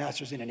the Pipe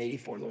Masters in an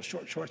 84, little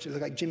short shorts, they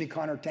look like Jimmy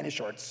Connor tennis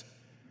shorts.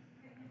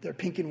 They're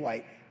pink and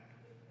white.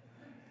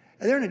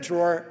 And they're in a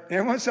drawer, and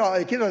every once in a while,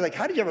 the kids are like,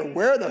 how did you ever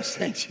wear those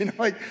things?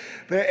 But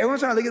every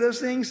once in a while I look at those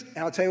things, and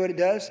I'll tell you what it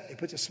does. It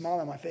puts a smile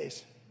on my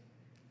face.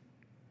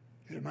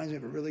 It reminds me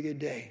of a really good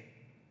day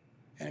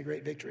and a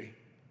great victory.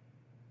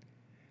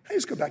 I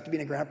just go back to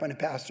being a grandpa and a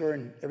pastor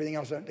and everything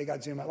else that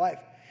God's doing in my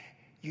life.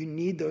 You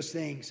need those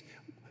things.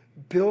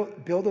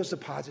 Build those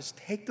deposits.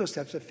 Take those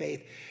steps of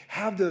faith.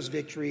 Have those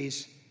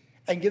victories.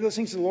 And give those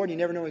things to the Lord. And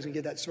you never know he's going to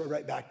give that sword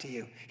right back to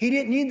you. He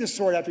didn't need the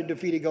sword after he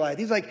defeated Goliath.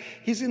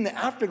 He's in the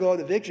afterglow of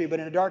the victory. But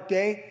in a dark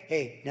day,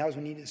 hey, now's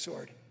when you need the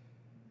sword.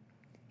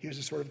 Here's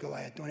the sword of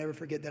Goliath. Don't ever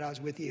forget that I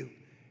was with you.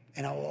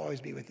 And I will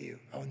always be with you.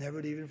 I will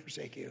never leave and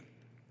forsake you.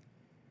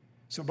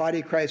 So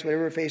body of Christ,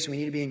 whatever we're facing, we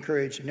need to be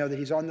encouraged and know that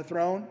he's on the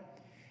throne.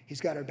 He's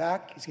got our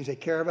back. He's going to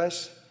take care of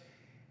us.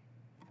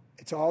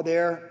 It's all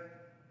there.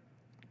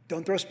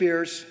 Don't throw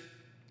spears.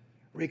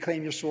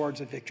 Reclaim your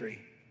swords of victory.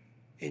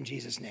 In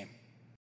Jesus' name.